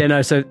 Yeah,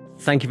 no, so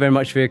thank you very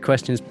much for your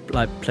questions.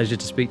 Pleasure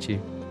to speak to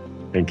you.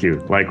 Thank you.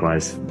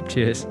 Likewise.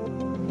 Cheers.